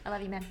everybody. Fun. I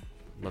love you, man.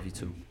 Love you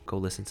too. Go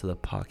listen to the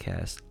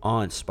podcast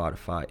on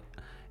Spotify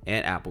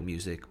and Apple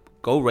Music.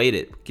 Go rate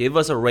it. Give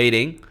us a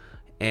rating.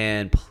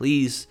 And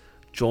please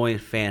join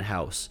Fan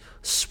House.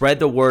 Spread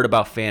the word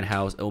about Fan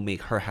House. It'll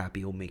make her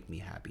happy. It'll make me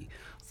happy.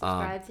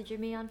 Subscribe to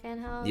Jimmy on Fan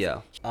House. Yeah.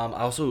 I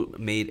also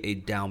made a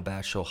Down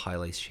Bad Show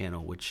highlights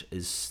channel, which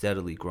is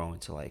steadily growing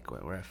to like,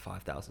 we're at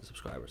 5,000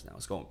 subscribers now.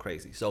 It's going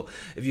crazy. So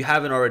if you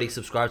haven't already,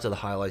 subscribe to the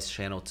highlights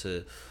channel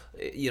to,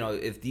 you know,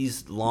 if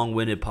these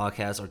long-winded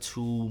podcasts are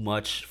too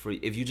much for,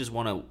 if you just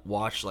want to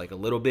watch like a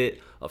little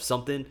bit of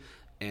something,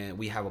 and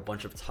we have a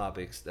bunch of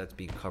topics that's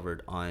being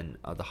covered on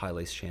the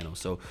highlights channel.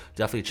 So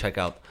definitely check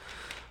out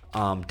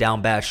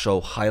Down Bad Show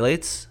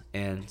highlights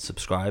and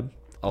subscribe.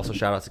 Also,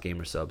 shout out to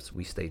Gamer Subs.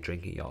 We stay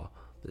drinking, y'all.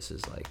 This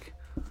is like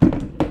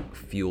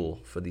fuel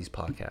for these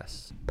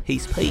podcasts.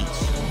 Peace.